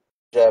Uber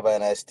driver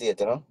in the state,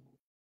 you know.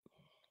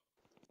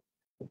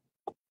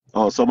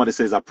 Oh, somebody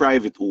says a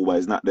private Uber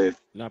is not there.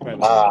 Not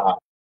private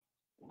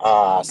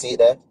Uber. See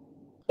that?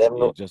 Them Yeah,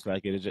 no. just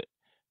like it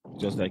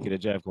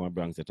drive come and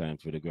Bronx the time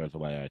for the girl to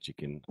buy her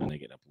chicken and they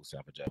get a pussy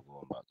and drive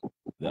going back.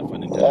 That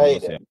funny tell him Yeah, go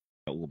say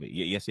Uber.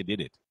 Yes, he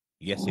did it.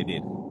 Yes, he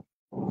did.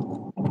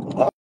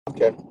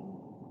 okay.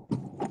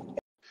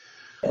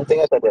 Anything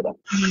else I did?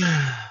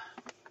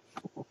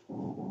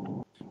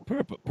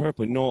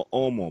 Purple, no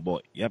Omo,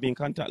 but you have in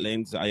contact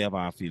lens, I have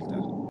a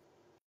filter.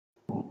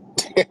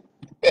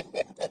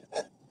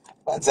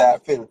 That's our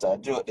filter.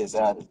 Joke is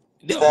hard.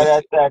 No,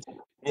 but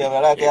Yeah,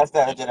 but like your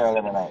style general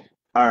in the night.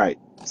 All right.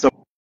 So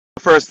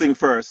first thing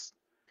first,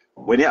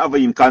 when you have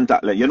in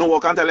contact lens, you know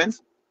what contact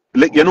lens?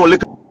 You know a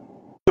little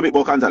bit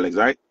about contact lens,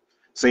 right?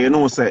 So you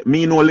know, say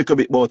me know a little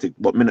bit about it,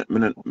 but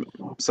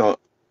so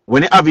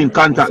when you have in Purple,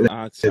 contact must lens,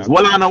 ask you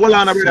hold on,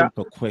 brother.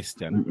 simple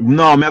question.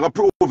 No, me I go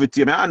prove it to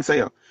you. Me answer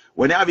you.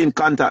 When you have in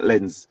contact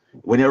lens,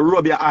 when you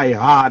rub your eye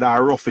hard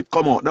or rough, it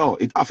come out. No,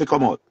 it have to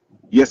come out.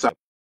 Yes or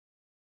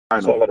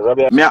So no? like rub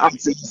your Me I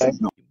answer you.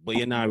 No. But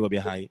you're not rub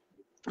your high.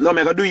 No,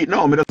 me I go do it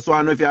now. Me just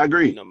want to know if you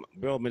agree. No,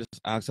 bro, me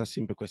just ask a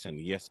simple question.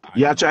 Yes, I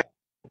You know. try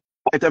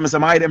to tell me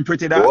some eye them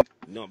pretty dog.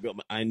 No, bro,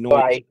 I know.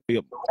 why?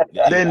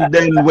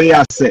 Then where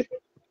I say.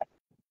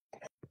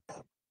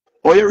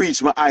 Oh, you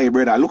reach my eye,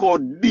 brother. Look how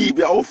deep,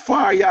 how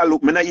far you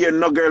look. Me not hear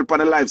no girl on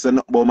the life say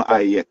nothing about my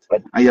eye yet.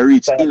 And you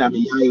reach in at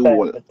me eye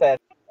hole. If I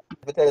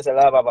tell you,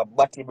 Lava have a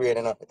batty brain,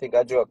 you know. I think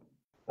I joke.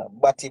 A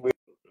batty brain,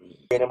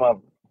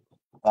 man.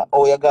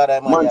 Oh, you got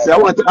that, man. Man, see, I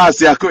want to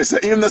ask you a question.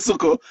 Even the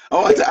Suko, I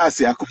want to ask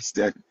you a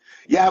question.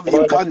 You have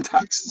in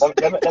contacts.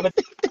 Let me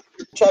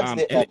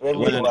translate that when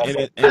Well, really want to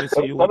say.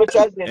 NCU, Let me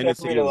translate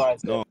that really NCU, want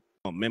to say. no,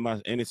 remember,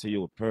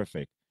 NCU,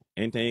 perfect.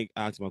 Anything you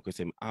ask my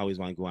question, I always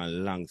want to go on a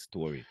long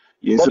story.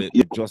 Yes,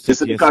 Just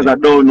it's because I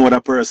don't know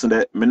the person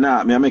that me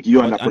I make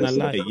you on the but and I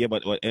person. lie, yeah,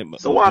 but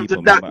So want to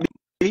people that remember,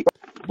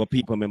 but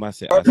people remember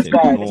say I Purple said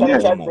Star, this no is the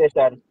homo.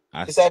 translation.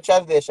 This is a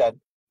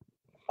translation.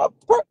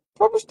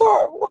 Purple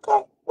Star, what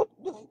kind? What,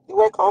 you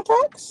wear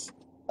contacts?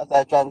 That's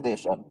a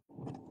translation.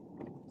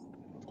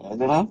 You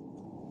know?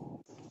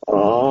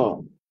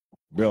 Oh.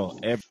 Bro,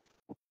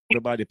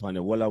 everybody on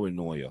the wall will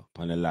know you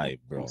on the live,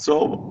 bro.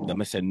 So The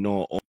me say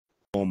no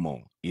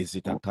homo. Is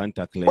it a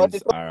contact But lens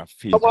it's or a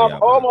filter?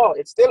 Omo.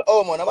 It's still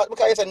Omo. No matter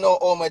because you say no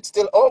Omo, it's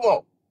still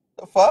Omo.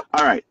 The fuck?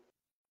 all right.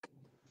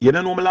 You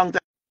don't know me long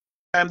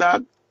time,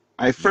 dog.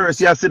 I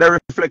first Yes. you see the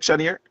reflection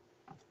here.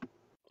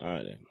 All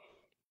right then.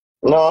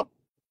 No.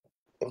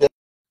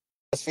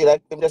 Feel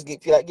like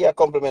give you a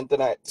compliment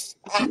tonight.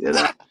 You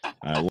know,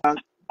 All right, hold on.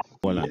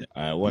 brother.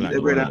 I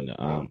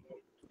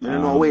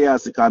don't know where you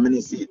see come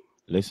in see.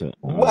 Listen.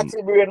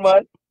 Batty brain,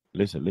 man.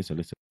 Listen.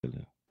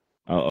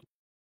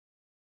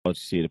 I'll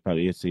see the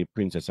probably you see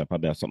Princess. I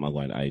probably have something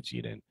going on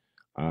IG then.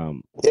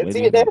 When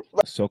see you that?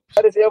 suck,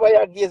 But it's over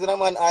your gaze in a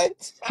man eye.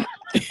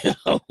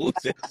 who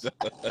says so?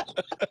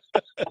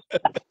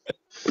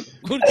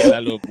 Good girl, I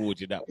love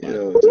Gucci, that man.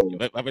 Yo,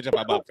 Jimmy. I bet you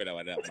a bad fella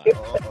with that man.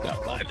 That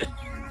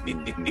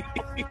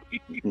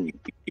man.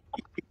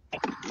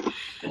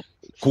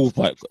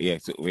 Cooper, yeah,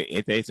 so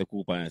it's a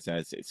Cooper and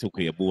says,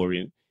 Suku, you're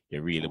boring.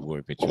 You're really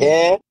boring, picture.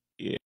 Yeah,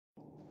 Yeah.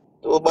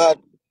 too bad.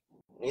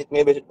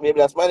 Maybe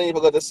that's why I need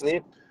to go to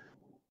sleep.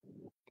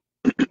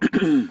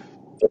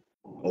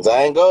 Cause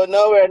I ain't going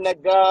nowhere,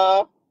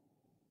 nigga.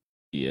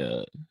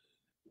 Yeah.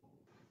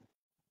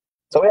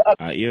 So wait,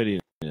 I hear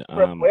it.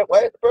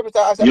 purpose to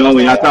ask a Yo, question.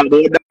 we Why are talking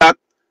about that.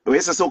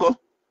 Where's the Suko?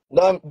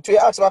 no, to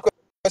ask my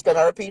question,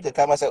 I repeat it.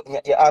 Come I said,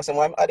 you ask him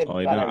why I'm adding. Oh,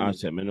 you know, I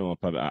said, me know,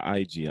 probably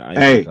IG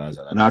Hey, cause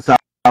of now that. talk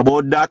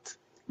about that.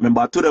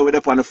 Remember today we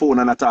up on the phone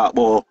and I talk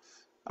about.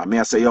 I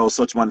mean, I say, yo,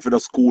 such man for the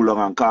school long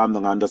and calm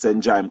down and just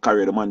enjoy him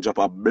carry the man drop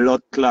a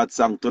blood clot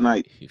song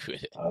tonight.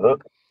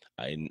 Look,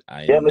 I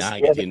yeah, not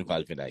get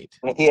involved in that.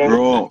 hear me. I not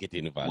Bro, get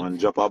involved. man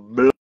drop a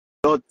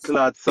blood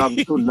clot song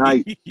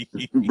tonight.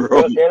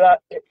 Bro.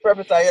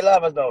 Purpose Star, you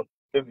laugh us down.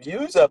 The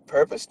views of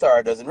Purpose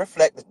Star doesn't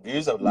reflect the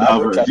views of Lava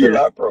Never, Chat the yeah.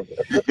 Law Program.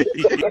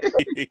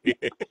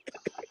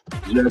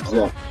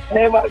 Yeah.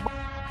 Hey, man,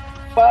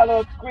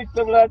 follow quick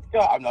some let's go.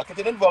 I'm not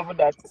getting involved with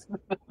that.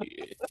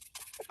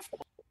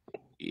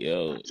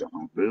 Yo. Drop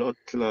a blood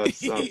clot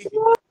song.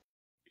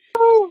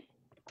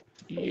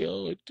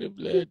 Yo, the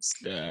blood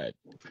clot.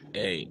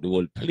 Hey, the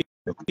whole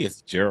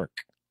place jerk.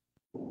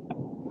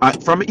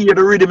 From here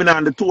the rhythm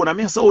and the tone, I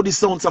mean, so this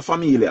sounds so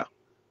familiar.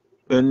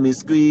 When me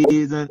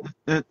squeeze and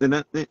I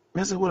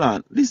say, hold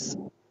on, this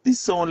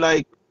sound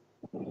like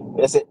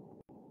Yes,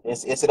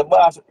 the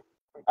boss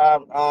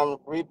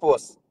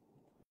repost.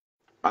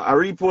 I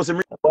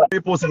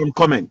repost him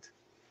comment.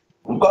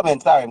 I'm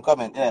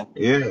comment, yeah.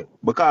 Yeah.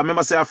 Because I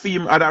remember say a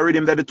film had a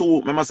rhythm there the two.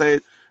 Remember say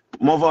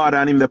Mother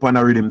and him there on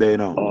a rhythm there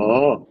now.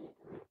 Oh.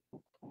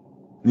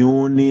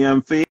 New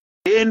name for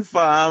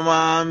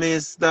Informer,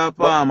 Mr.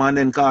 Palmer, and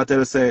then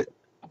Cartel said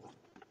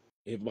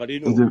Everybody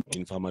know.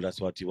 Informer,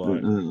 that's what you are.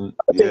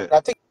 Yeah.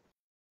 I think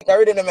I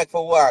read him make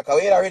for war.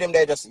 Cause we read him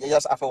there you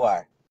just after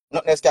war.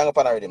 Not next gang up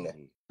on I read him there.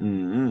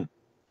 Mm-hmm.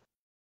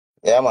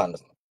 Yeah, man.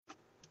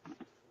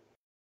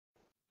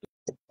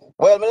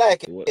 Well, me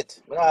like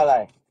it. Me not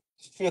lie.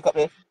 Shake up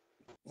the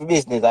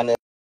business and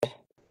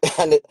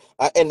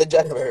end the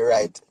January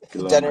right.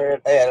 January,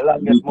 the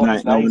longest month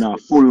Midnight in now,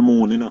 history. full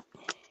moon, you know.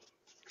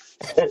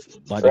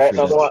 Body Right free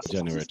now, that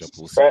generator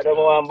pussy. right now, I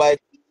want to buy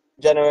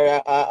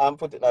January and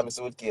put it in my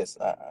suitcase.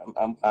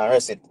 I'm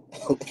rest it.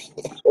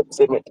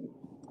 See me.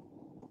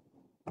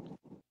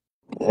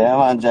 Yeah,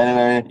 man,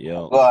 January.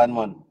 Yo, Go on,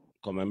 man.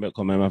 come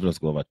on, let's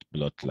go over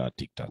blood clot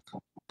TikTok.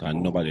 Cause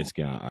nobody's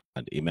can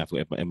add. If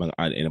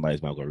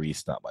anybody's going to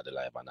restart by the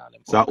live and all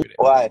them. So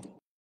Why?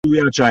 who we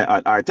are try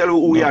at? All right, tell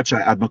who we are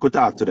try at. I could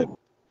talk to them.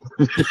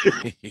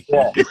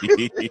 Yeah.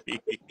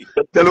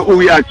 Tell who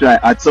we are try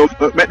at. So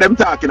let them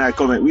talk in our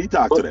comment. We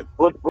talk to them.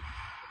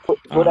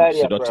 Good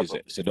idea,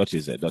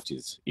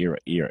 Dutchess.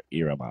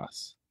 Era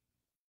boss.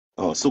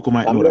 Oh, Suku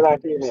might I'm know male that. or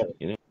female?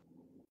 You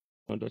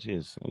know,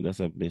 Dutchess. That's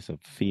a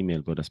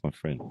female, but that's my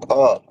friend.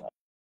 Oh,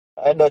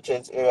 I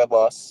Dutchess, era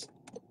boss.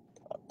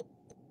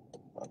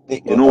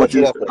 You know what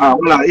is?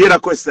 Hold on, hear the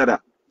question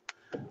that.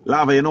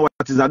 Lava, you know what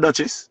is a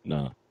Duchess?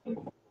 No.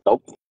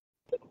 Nope.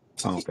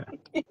 Oh, okay.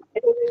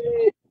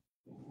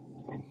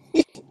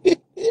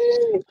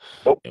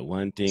 Nope.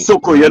 One thing.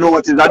 Suku, you know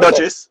what is a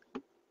Duchess?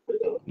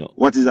 No.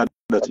 What is a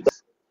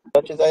Duchess?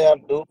 Duchess, I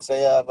have Dukes, I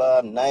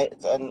have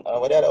Knights, and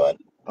what the other one?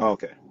 Oh,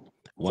 okay.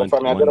 So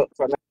from I go down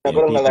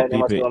the line, they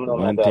must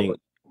know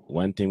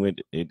one thing with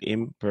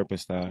him,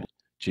 Purpose Star,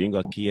 chewing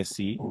got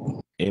KSC,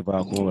 ever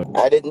come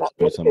I did not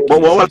with some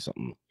But KSC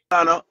something.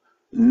 No.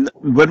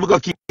 When we go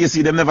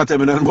KC, them never tell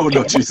me nothing about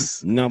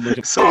Duchess. No,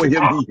 but So what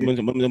you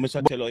mean?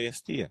 I tell you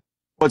yesterday.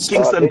 But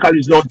Kingston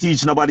College don't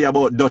teach nobody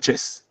about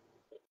Duchess.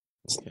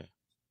 Okay.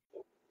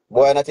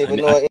 Boy, not even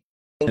know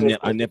English.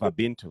 I never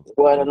been to.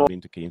 Boy, I I don't never know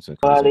been to Kingston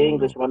all College. the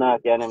English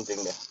monarchy and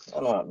everything there. I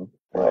know.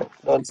 Right.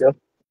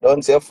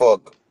 Don't say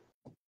fuck.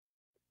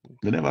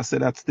 They never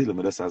said that still.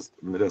 Me just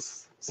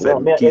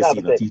said No,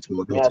 KC not teach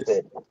about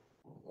Duchess.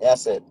 I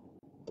said.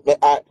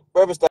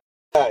 Purpose Star.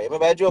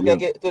 Remember I joke I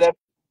get to them.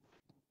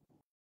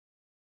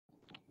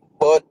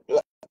 But ding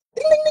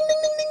ding ding ding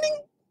ding ding ding.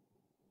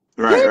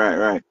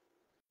 Right.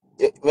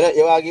 You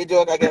want to get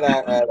joke again?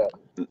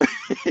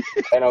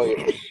 I know you.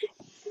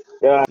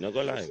 Yeah. No,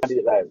 go live.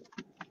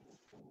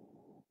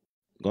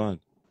 Go on.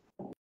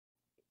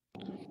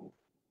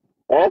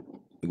 Eh?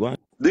 Go on.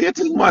 Do you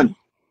think, man?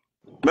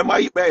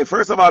 Remember,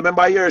 first of all,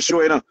 remember your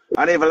show, you know?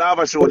 I never have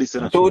a show this,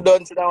 you know? Two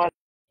done to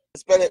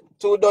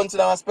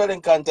that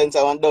spelling contents.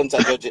 I want done to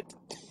judge it.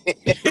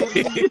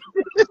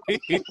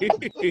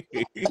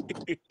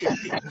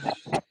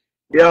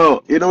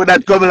 Yo, you know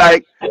that come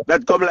like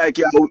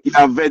you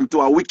vent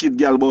to a wicked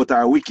girl about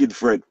her wicked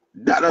friend.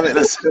 That don't make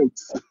no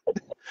sense.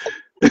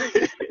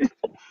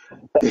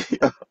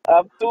 I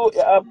have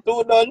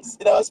two duns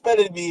in our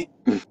spelling bee.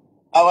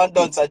 I want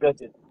done to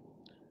judge it.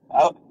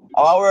 I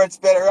Our word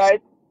spelled right?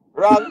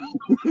 Wrong?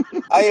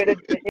 I hear the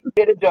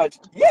judge.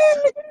 Yeah,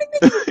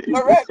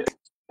 correct.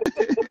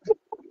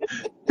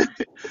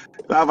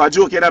 I have a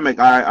joke that make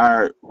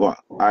what?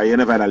 You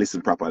never had to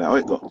listen properly. How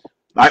it go?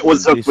 Like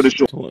what's Man, up for the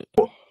show?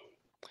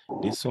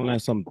 this sound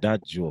like some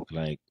dad joke.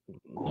 Like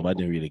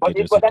nobody really But,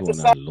 get us but to that's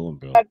tone the alone,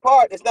 bro. sad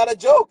part. It's not a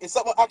joke. It's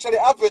something actually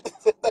happened.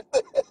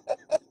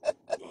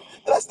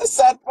 That's the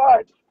sad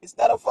part. It's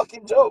not a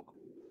fucking joke.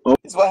 Oh,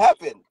 It's what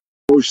happened.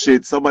 oh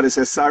shit! Somebody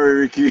says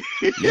sorry, Ricky.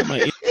 Yeah,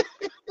 man,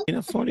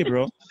 it's funny,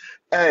 bro.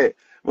 Hey,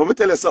 let me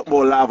tell you something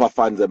about lava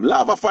fans. Them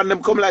lava fans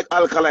them come like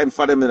alkaline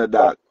for them in the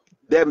dark.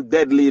 Them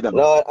deadly them.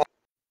 No,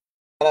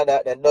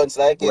 that they don't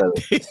like it. Well,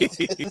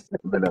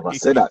 I never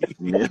say that.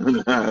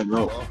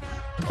 No.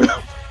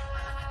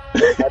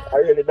 I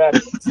really not.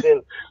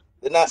 Still,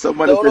 you're not.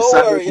 Somebody Don't says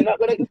sorry. worry. You're not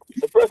gonna.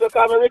 The person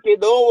coming, Ricky.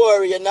 Don't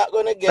worry. You're not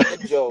gonna get the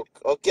joke.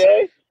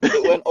 Okay?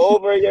 It went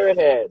over your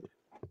head.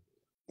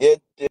 You're,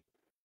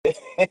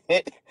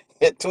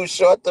 you're too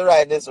short to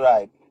ride this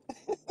ride.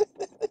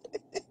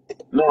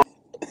 No.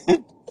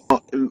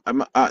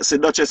 Say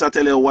Duchess, I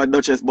tell you what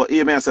Duchess, but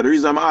here me I say the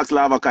reason I ask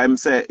Lava cause him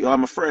say, yo,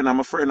 I'm a friend,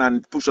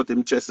 and push out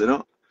him chest, you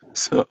know.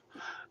 So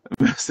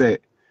I say,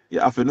 you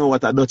have to know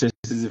what a Duchess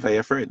is if you're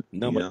your friend.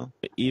 No, you but know?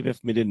 even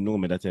if me didn't know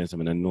me, that's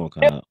something I know.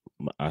 Cause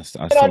I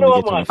I sound know,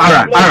 get man. on All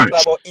right, all right.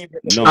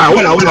 No,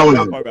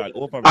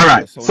 All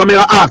right. So me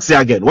ask you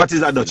again, what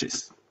is a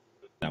Duchess?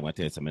 I'm gonna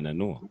tell you something I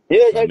know.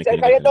 Yeah, So make it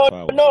exactly. You get don't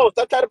forward. know.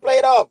 Stop trying to play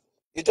it off.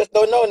 You just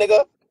don't know,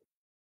 nigga.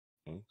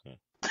 Okay.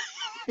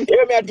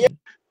 Hear me,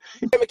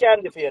 hear me,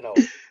 can't give you know.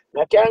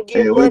 I can't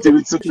give Hey, wait till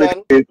it's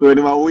permission. when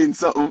him win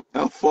something,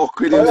 I'll fuck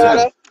with him, Hold son.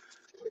 on.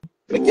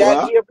 I can't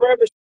What? give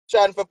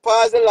permission for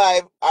pause the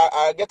live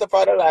or get up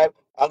on the live.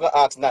 I'm gonna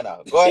ask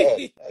Nana. Go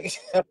ahead.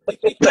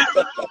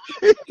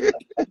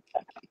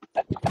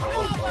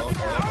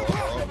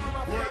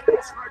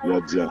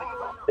 Yeah.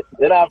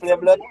 Then I play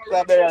Blood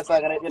Burial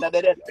song and you know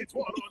that.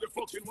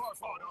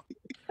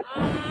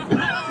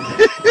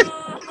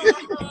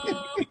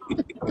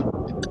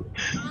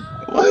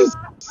 What is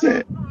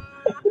that?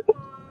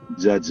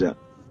 Jaja.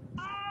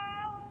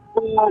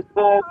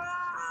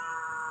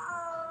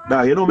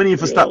 Nah, you know me need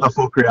to stop the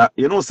fuckery.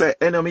 You know say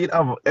enemy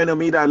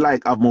that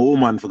like have my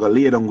woman for go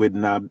lay down with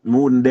now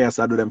moon there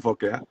so do them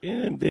fuckery.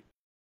 Yeah,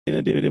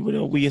 they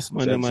don't waste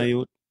man, my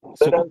youth.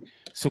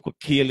 So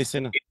kill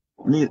listen.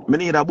 Me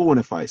need a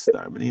bonafide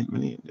star. Me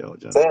need yo,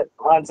 John. So,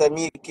 man say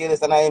me kill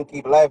this and I am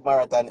keep live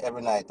marathon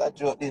every night. I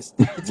joke this.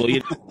 But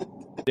you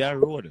there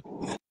road.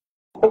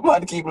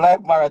 Man keep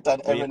live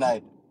marathon every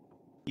night.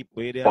 Keep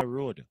way there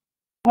road.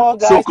 Come on,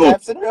 guys, Suku.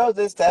 taps and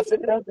roses, taps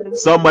and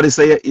roses. Somebody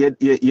say you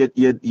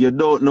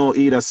don't know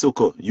either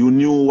Suku. You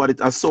knew what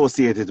it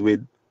associated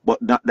with, but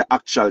not the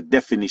actual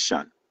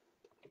definition.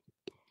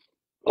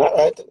 All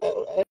right.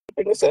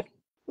 Anything you say?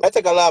 I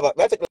take a lava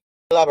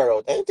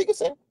route. Anything you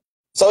say?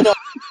 So no,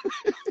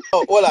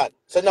 hold on.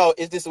 So now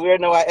is this weird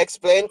now I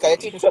explain? Can you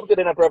teach me something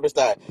in a purpose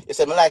style? You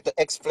said I like to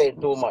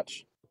explain too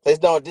much. So it's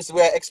now this is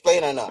where I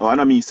explain or not. Oh, I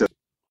know me say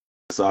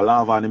so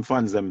Lava and him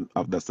fans them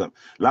of that stuff.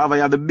 Lava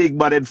you have the big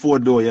bodied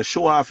Ford though, you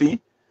show off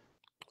he.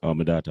 Oh,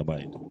 my daughter buy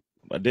it.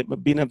 But they've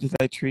been up this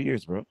like 3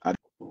 years, bro.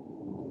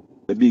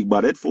 The big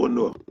bodied phone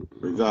though,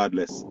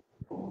 regardless.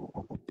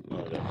 Oh,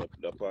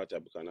 the part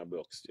of kind of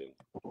block still.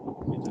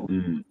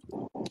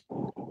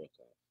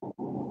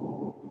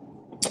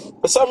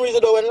 For some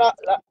reason though, when like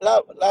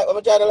when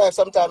I try to live,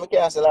 sometimes I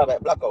can't see lava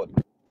blackout.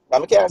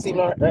 I can't see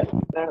no.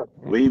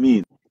 What do you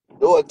mean?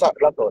 The whole top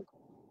blackout.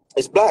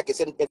 It's black. It's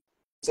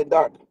in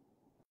dark.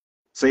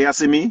 So you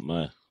see me?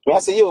 I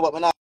see you, but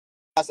when I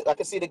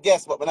can see the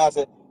guest, but when I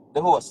see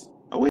the host.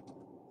 Oh, wait.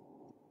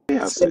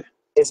 Yeah, I see.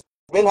 It's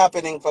been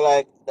happening for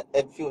like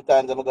a few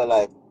times. I'm gonna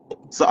live.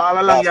 So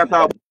all along you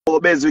talk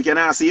about Benz, we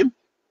can see him?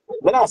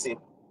 Me not see him.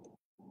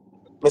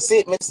 Me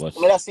see him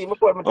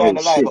before me join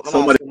the live, but me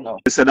not see him now.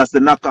 Said that's the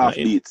knockoff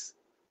beats.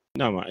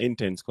 No, my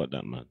intense got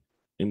that, man.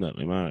 Him not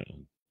me, man.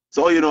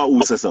 So you know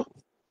who says so?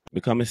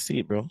 Become a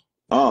seat, bro.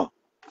 Oh.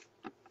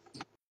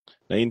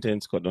 The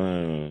intense got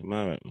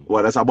man.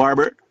 What, that's a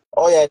barber?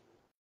 Oh yeah.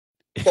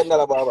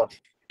 $10 barber.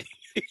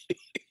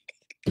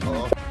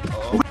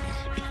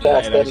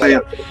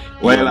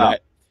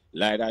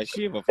 Like that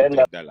shaver for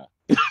 $10.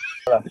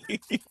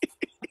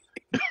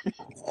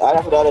 I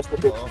have to dollars to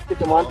pick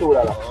him on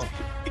 $2.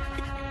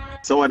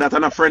 So what, that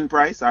on a friend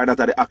price or that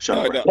at the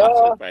actual price? No.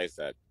 Actual price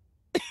that.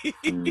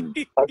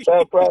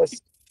 Actual price.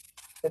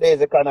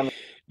 Today's economy.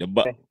 The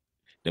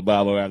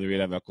barber have to really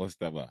have a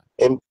customer.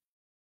 In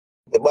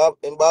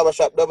barber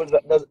shop doubles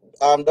at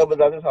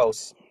his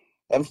house.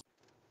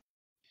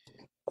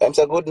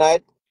 Say good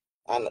night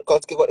and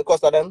got the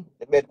cost of them,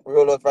 the bed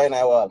roll out right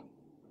now wall.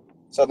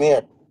 So I'm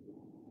here.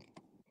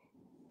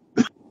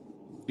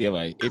 Yeah,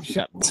 man. Him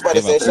shop.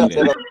 Somebody say shop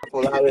never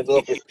full, always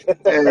open.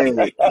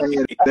 Hey,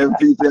 them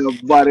people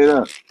have body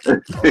up.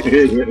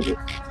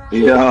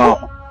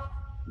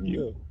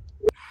 Yo.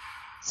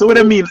 So what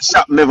do you mean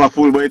shop never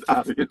full, but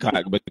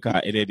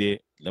because any day,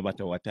 no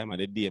matter what time of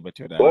the day, but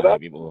you're not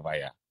live him over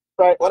here.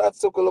 Right, what that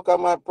Suku look at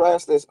my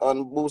price list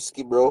on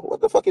Booski, bro?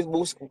 What the fuck is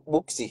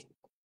Booksy?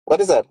 What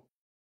is that?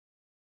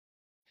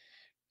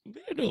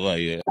 I don't know why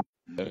you.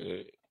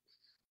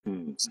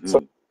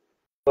 So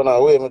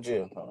no, wait, my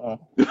G.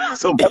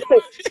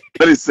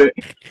 Somebody said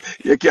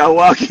you can't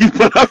walk in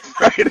on a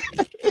Friday.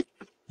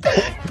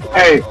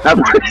 Hey,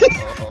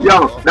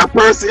 that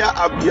person,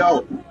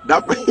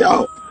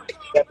 yo,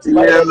 That's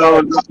why yeah, they know no,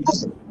 him.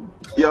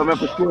 yo, I'm have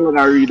to scroll and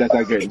I read that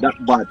again.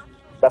 That bad.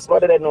 That's why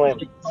they know him.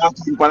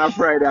 Walking on a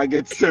Friday, I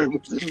get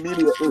service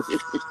immediately.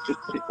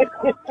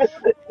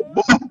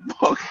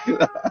 Fuck.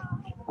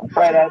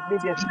 Friday,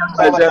 biggest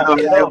I barber just shop, know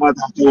you I know. want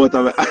to go out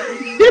of it.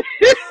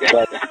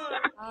 But,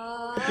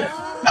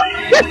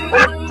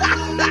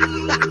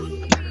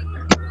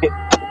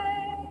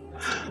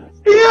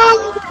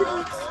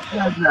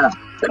 Yeah,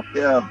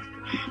 yeah.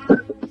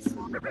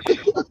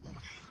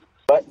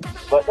 but,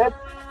 that,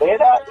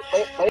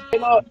 you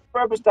know,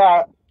 purple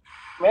star,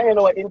 man, you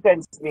know what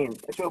intense mean.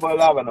 I show about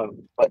lava now.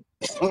 But,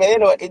 man, you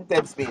know what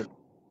intense mean.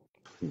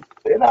 You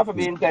don't have to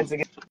be intense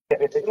again.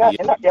 Yo, You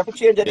have to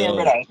change your name, yo,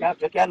 brother.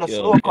 You can't no yo,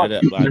 slow yeah, cut.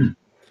 that man.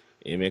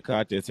 He make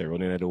artists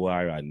running at the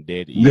war and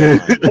dead. Yeah,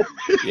 man.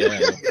 Yeah,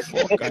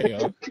 fucker,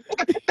 yo.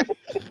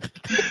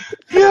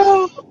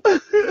 Yo.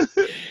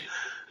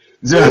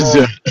 Just,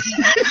 Yo, yo,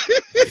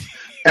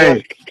 hey,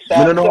 me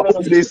I'm no know telling who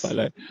us, this.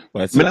 Well,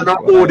 well, Me no slash, know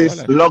well, who well,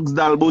 this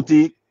Luxdal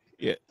boutique.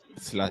 yeah,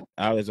 slash,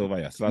 I was over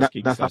here. Slash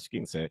That's a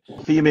King say,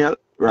 female,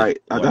 right?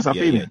 what, That's a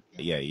female.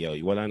 yeah,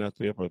 you want to know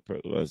clear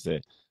was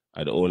say,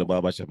 at the old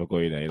barber shop go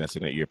in and I see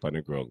that ear on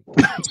the ground.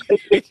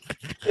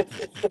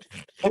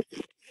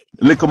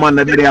 Little man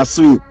that they are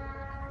suit.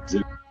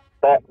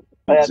 that,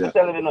 I have to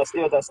tell you,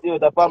 stay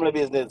with the family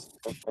business.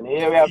 When you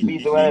hear we have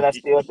peace, well, that's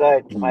stay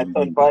outside. My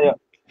son fire.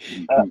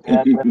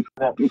 Yeah,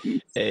 yeah.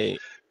 Hey,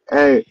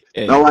 Hey,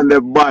 that hey, one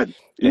the bad.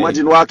 hey,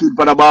 Imagine walking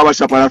for the barber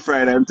shop on a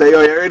Friday and tell you,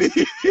 you ready?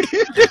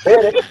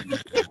 Really?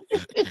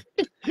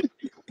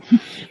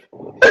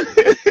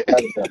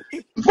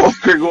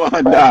 Fuck go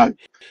on, But, dog.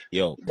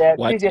 yo, yeah,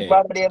 what, DJ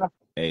family, you know.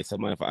 hey,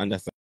 someone if I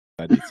understand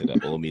this, so the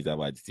homies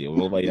about to say,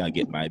 over here, I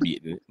get my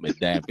beat, my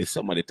damn, if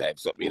somebody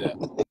types up, you know,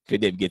 for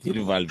them get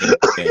involved in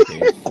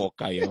anything,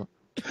 fucker, yo.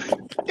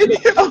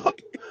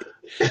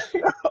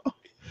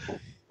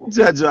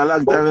 Judge, a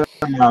long time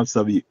I don't have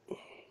some beat.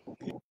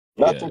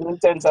 Yeah, Nothing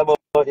intense about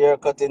your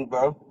cutting,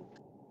 bro.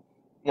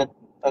 Yeah,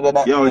 I got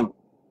that Yo, name.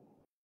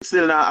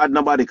 still not add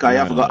nobody because you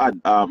nah, have to no,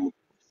 add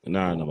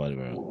nah, nobody,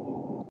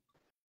 bro.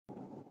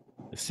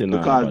 Still nah,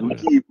 because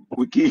nobody, bro.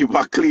 we keep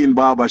a clean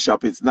barber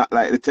shop. It's not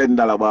like the $10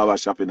 barber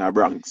shop in our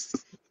Bronx.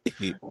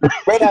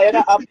 Brother, you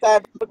don't have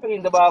time to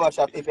clean the barber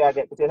shop if you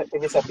get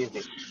if it's so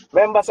busy.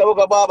 Remember, so we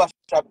go barber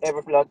shop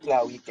every flood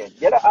cloud weekend.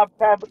 You don't have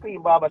time to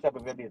clean barber shop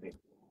if you're busy.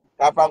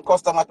 From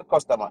customer to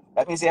customer.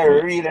 That means you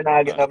well, really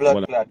not get no blood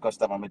well, clot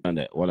customer. on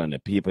the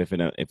people, if I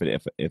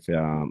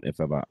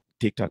have a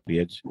TikTok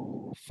page,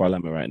 follow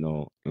me right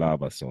now,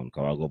 Lava Sound,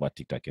 because I go by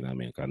TikTok in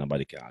America,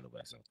 nobody can handle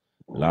it. So,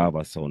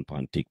 Lava Sound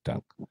on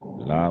TikTok,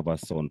 Lava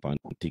Sound on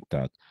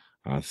TikTok,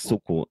 and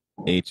Suku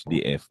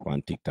HDF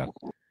on TikTok.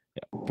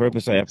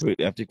 Purpose I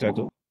have TikTok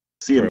too?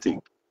 Same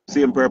thing.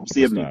 Same purpose, Purpose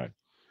same name. Star.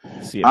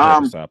 See a Purpose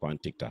Um, Star on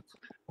TikTok.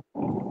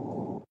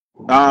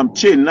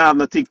 Chin, now have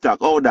no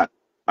TikTok. All that.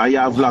 I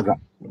have vlogger.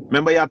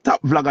 Remember you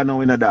top vlogger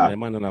now in the My dog.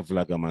 man on a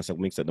vlogger, man, so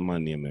mix up the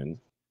man name, man.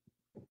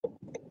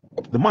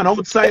 The man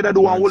outside I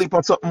do one Man, woolly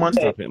for something, man. Hey,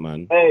 stop it,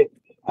 man. hey,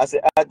 I say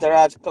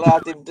entourage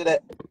clot him today.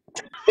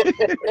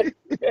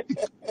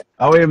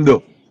 How him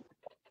do?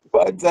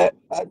 But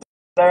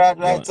entourage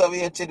Yo, right so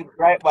we chin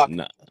right back.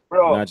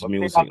 Bro, Nudge my finger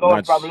music,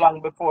 going from Nudge.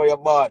 long before you're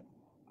born.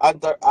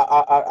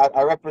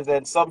 I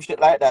represent some shit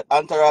like that.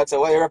 Entourage say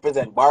what you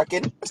represent?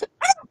 Barking?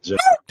 Ja,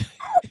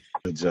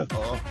 ja.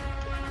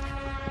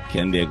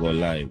 Can they go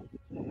live?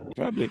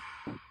 Probably.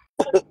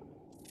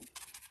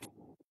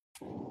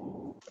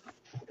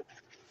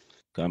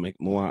 Can make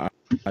more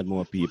add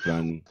more people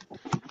and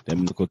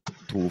them look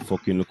too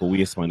fucking look a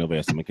waste man over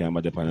here. So I can't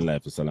imagine upon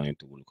life for so long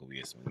to look a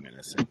waste man. It makes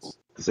no sense.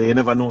 So you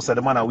never know, say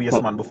the man a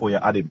waste man before you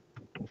add him.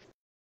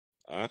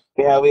 Huh?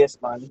 Yeah,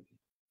 waste man.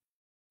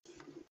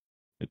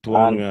 The two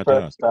of them And we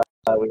purpose attack.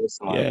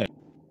 waste man. Yeah,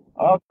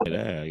 Okay.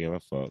 yeah, I give a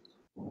fuck.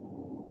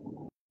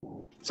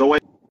 So when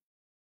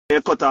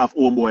you cut off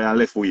homeboy and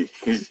left with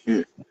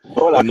you.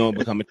 Hold Oh on. no,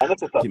 because Let me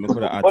say I something.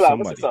 could have add Hold on, let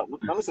me say somebody. something.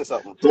 Let me say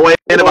something. So why you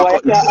You know never why you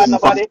cut me can't add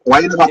off? nobody? Why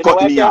you never You know cut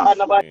why you me can't add off?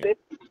 nobody? Yeah.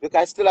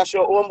 Because still a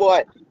show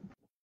homeboy.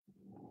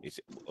 It's,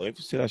 oh, if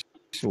you say that,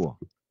 sure.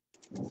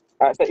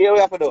 Alright, so here we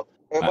have to do.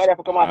 I, Everybody have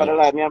to come off of I, the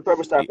line. Me and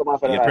Purple Star come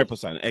off of the yeah, line.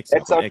 purpose on X up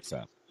X and out X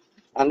up.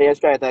 and then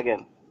try it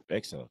again.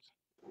 X out.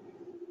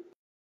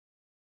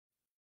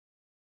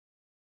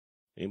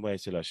 Anybody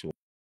still a show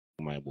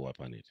my boy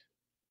upon it?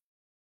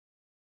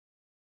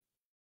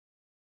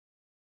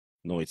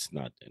 No, it's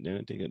not. And then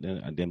I take it,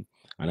 then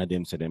and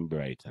them say them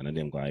bright, and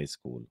them go high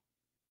school.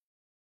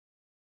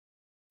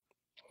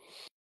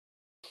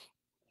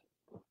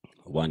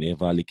 One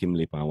ever lick him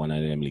lip and one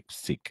of them lick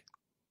sick.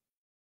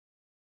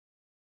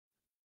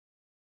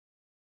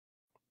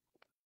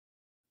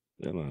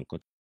 Yeah, man,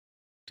 cut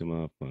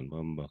him up, man.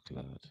 Bamba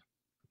clad.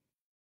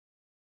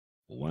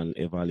 One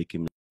ever lick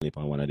him lip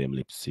and one of them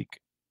lips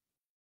sick.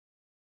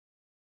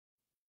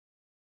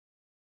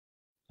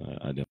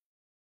 I them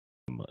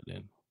but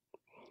then.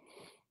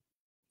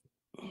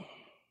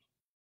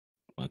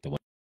 But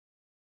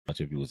watch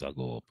your views are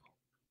go up.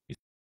 It's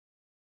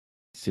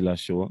still a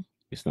show.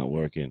 It's not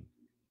working.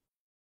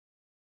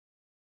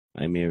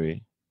 Hi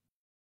Mary.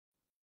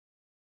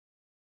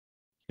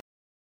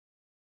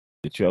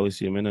 Did you always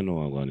see me? I don't know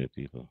I'm going to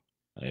people.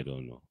 I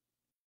don't know.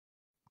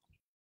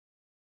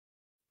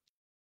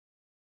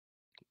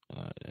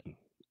 Then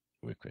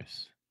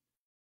request.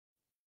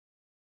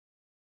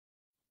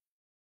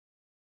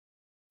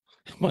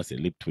 Must say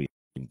lip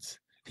twins.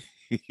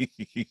 You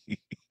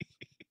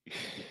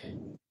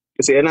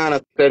see, it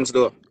not sense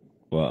though.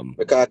 What?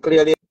 Because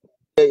clearly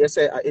you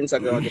say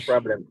Instagram is the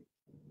problem.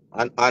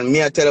 And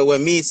me I tell you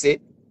what me say,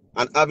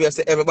 and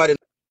obviously everybody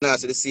now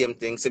say the same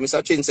thing. So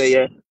Mr. Chin say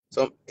yeah,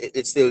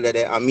 it's still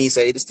there, and me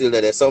say it's still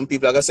there. Some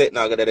people are gonna say it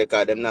now gonna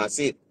because them not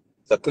see it.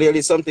 So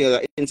clearly something is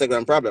an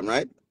Instagram problem,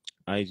 right?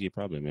 IG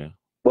problem, yeah.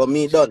 But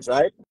me don't,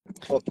 right?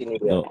 Fucking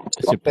idiot. No,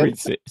 it's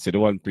Prince. It's the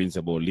one Prince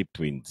about lip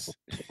twins.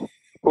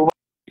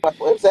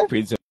 What's that?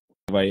 Prince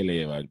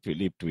Violate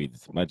lip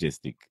twins,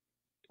 majestic.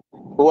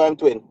 Who I'm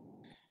twin?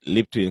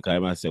 Lip twin, because I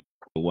must say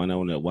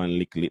one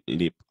lick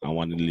lip and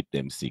one lip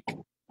them sick.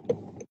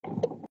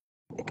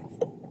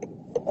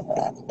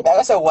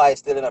 I say why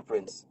still in a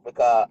Prince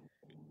because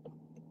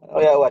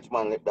yeah, watch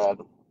man lip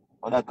dog.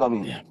 When I come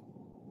in, Yeah.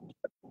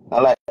 I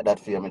like that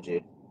for you,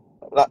 G.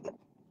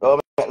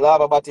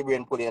 Lava batty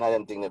brain put in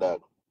them thing, the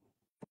dog.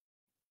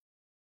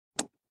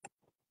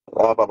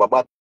 Lava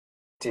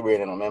batty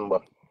brain,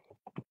 remember.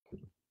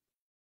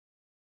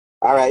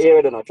 All right, here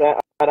we don't know. Try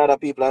add other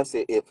people and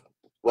see if.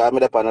 Well,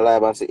 I'm up on the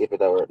live and see if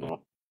it'll work now.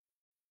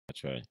 I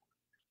try.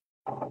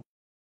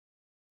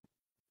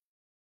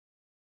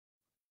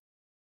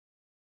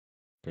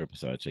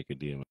 Purpose I check a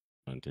DM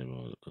and tell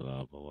me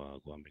lava go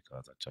on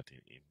because I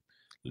chatting him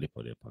lip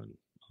of the pan.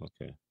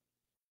 Okay.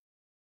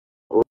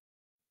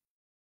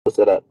 What's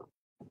that?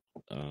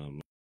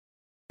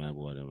 My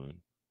boy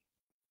man.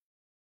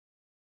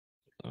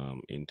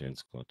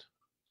 Intense cut.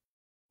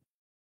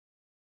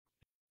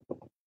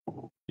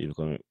 People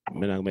come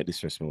I make this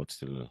stress me out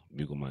still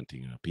big man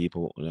thing.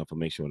 People have to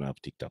make sure I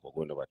have TikTok or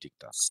going over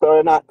TikTok.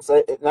 So not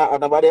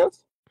nobody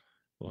else?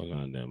 Well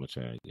on there, I'm gonna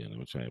try again. I'm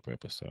gonna try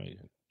purpose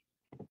again.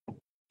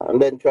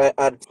 And then try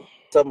add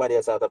somebody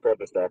else out of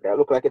purpose track. I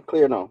look like it's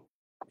clear now.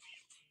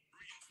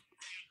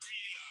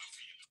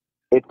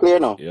 It's clear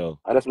now. Yo.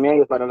 I just me and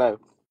you for the live.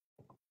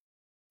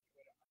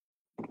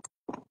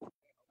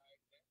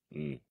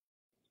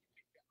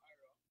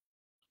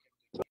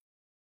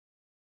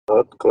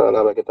 Oh, Claude,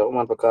 I get a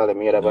woman for calling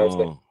me.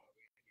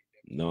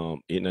 No,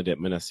 in a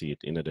depth, I see it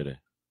in a day.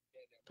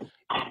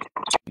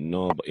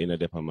 No, but in a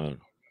depth, man.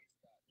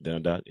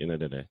 Then that in a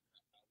day.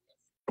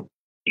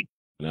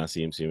 And I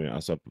see me. I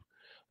saw.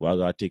 Well,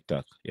 I got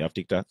TikTok. You have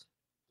TikTok?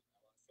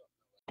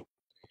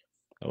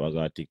 I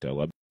got TikTok.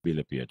 What build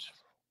a page?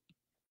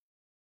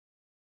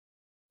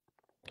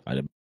 I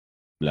the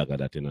blogger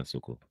that in a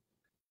Suku.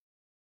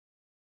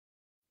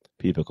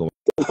 People come.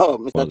 Oh,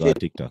 Mr. I got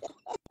TikTok.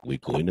 We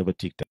go in over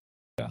TikTok.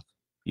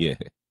 Yeah.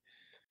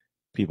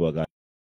 People got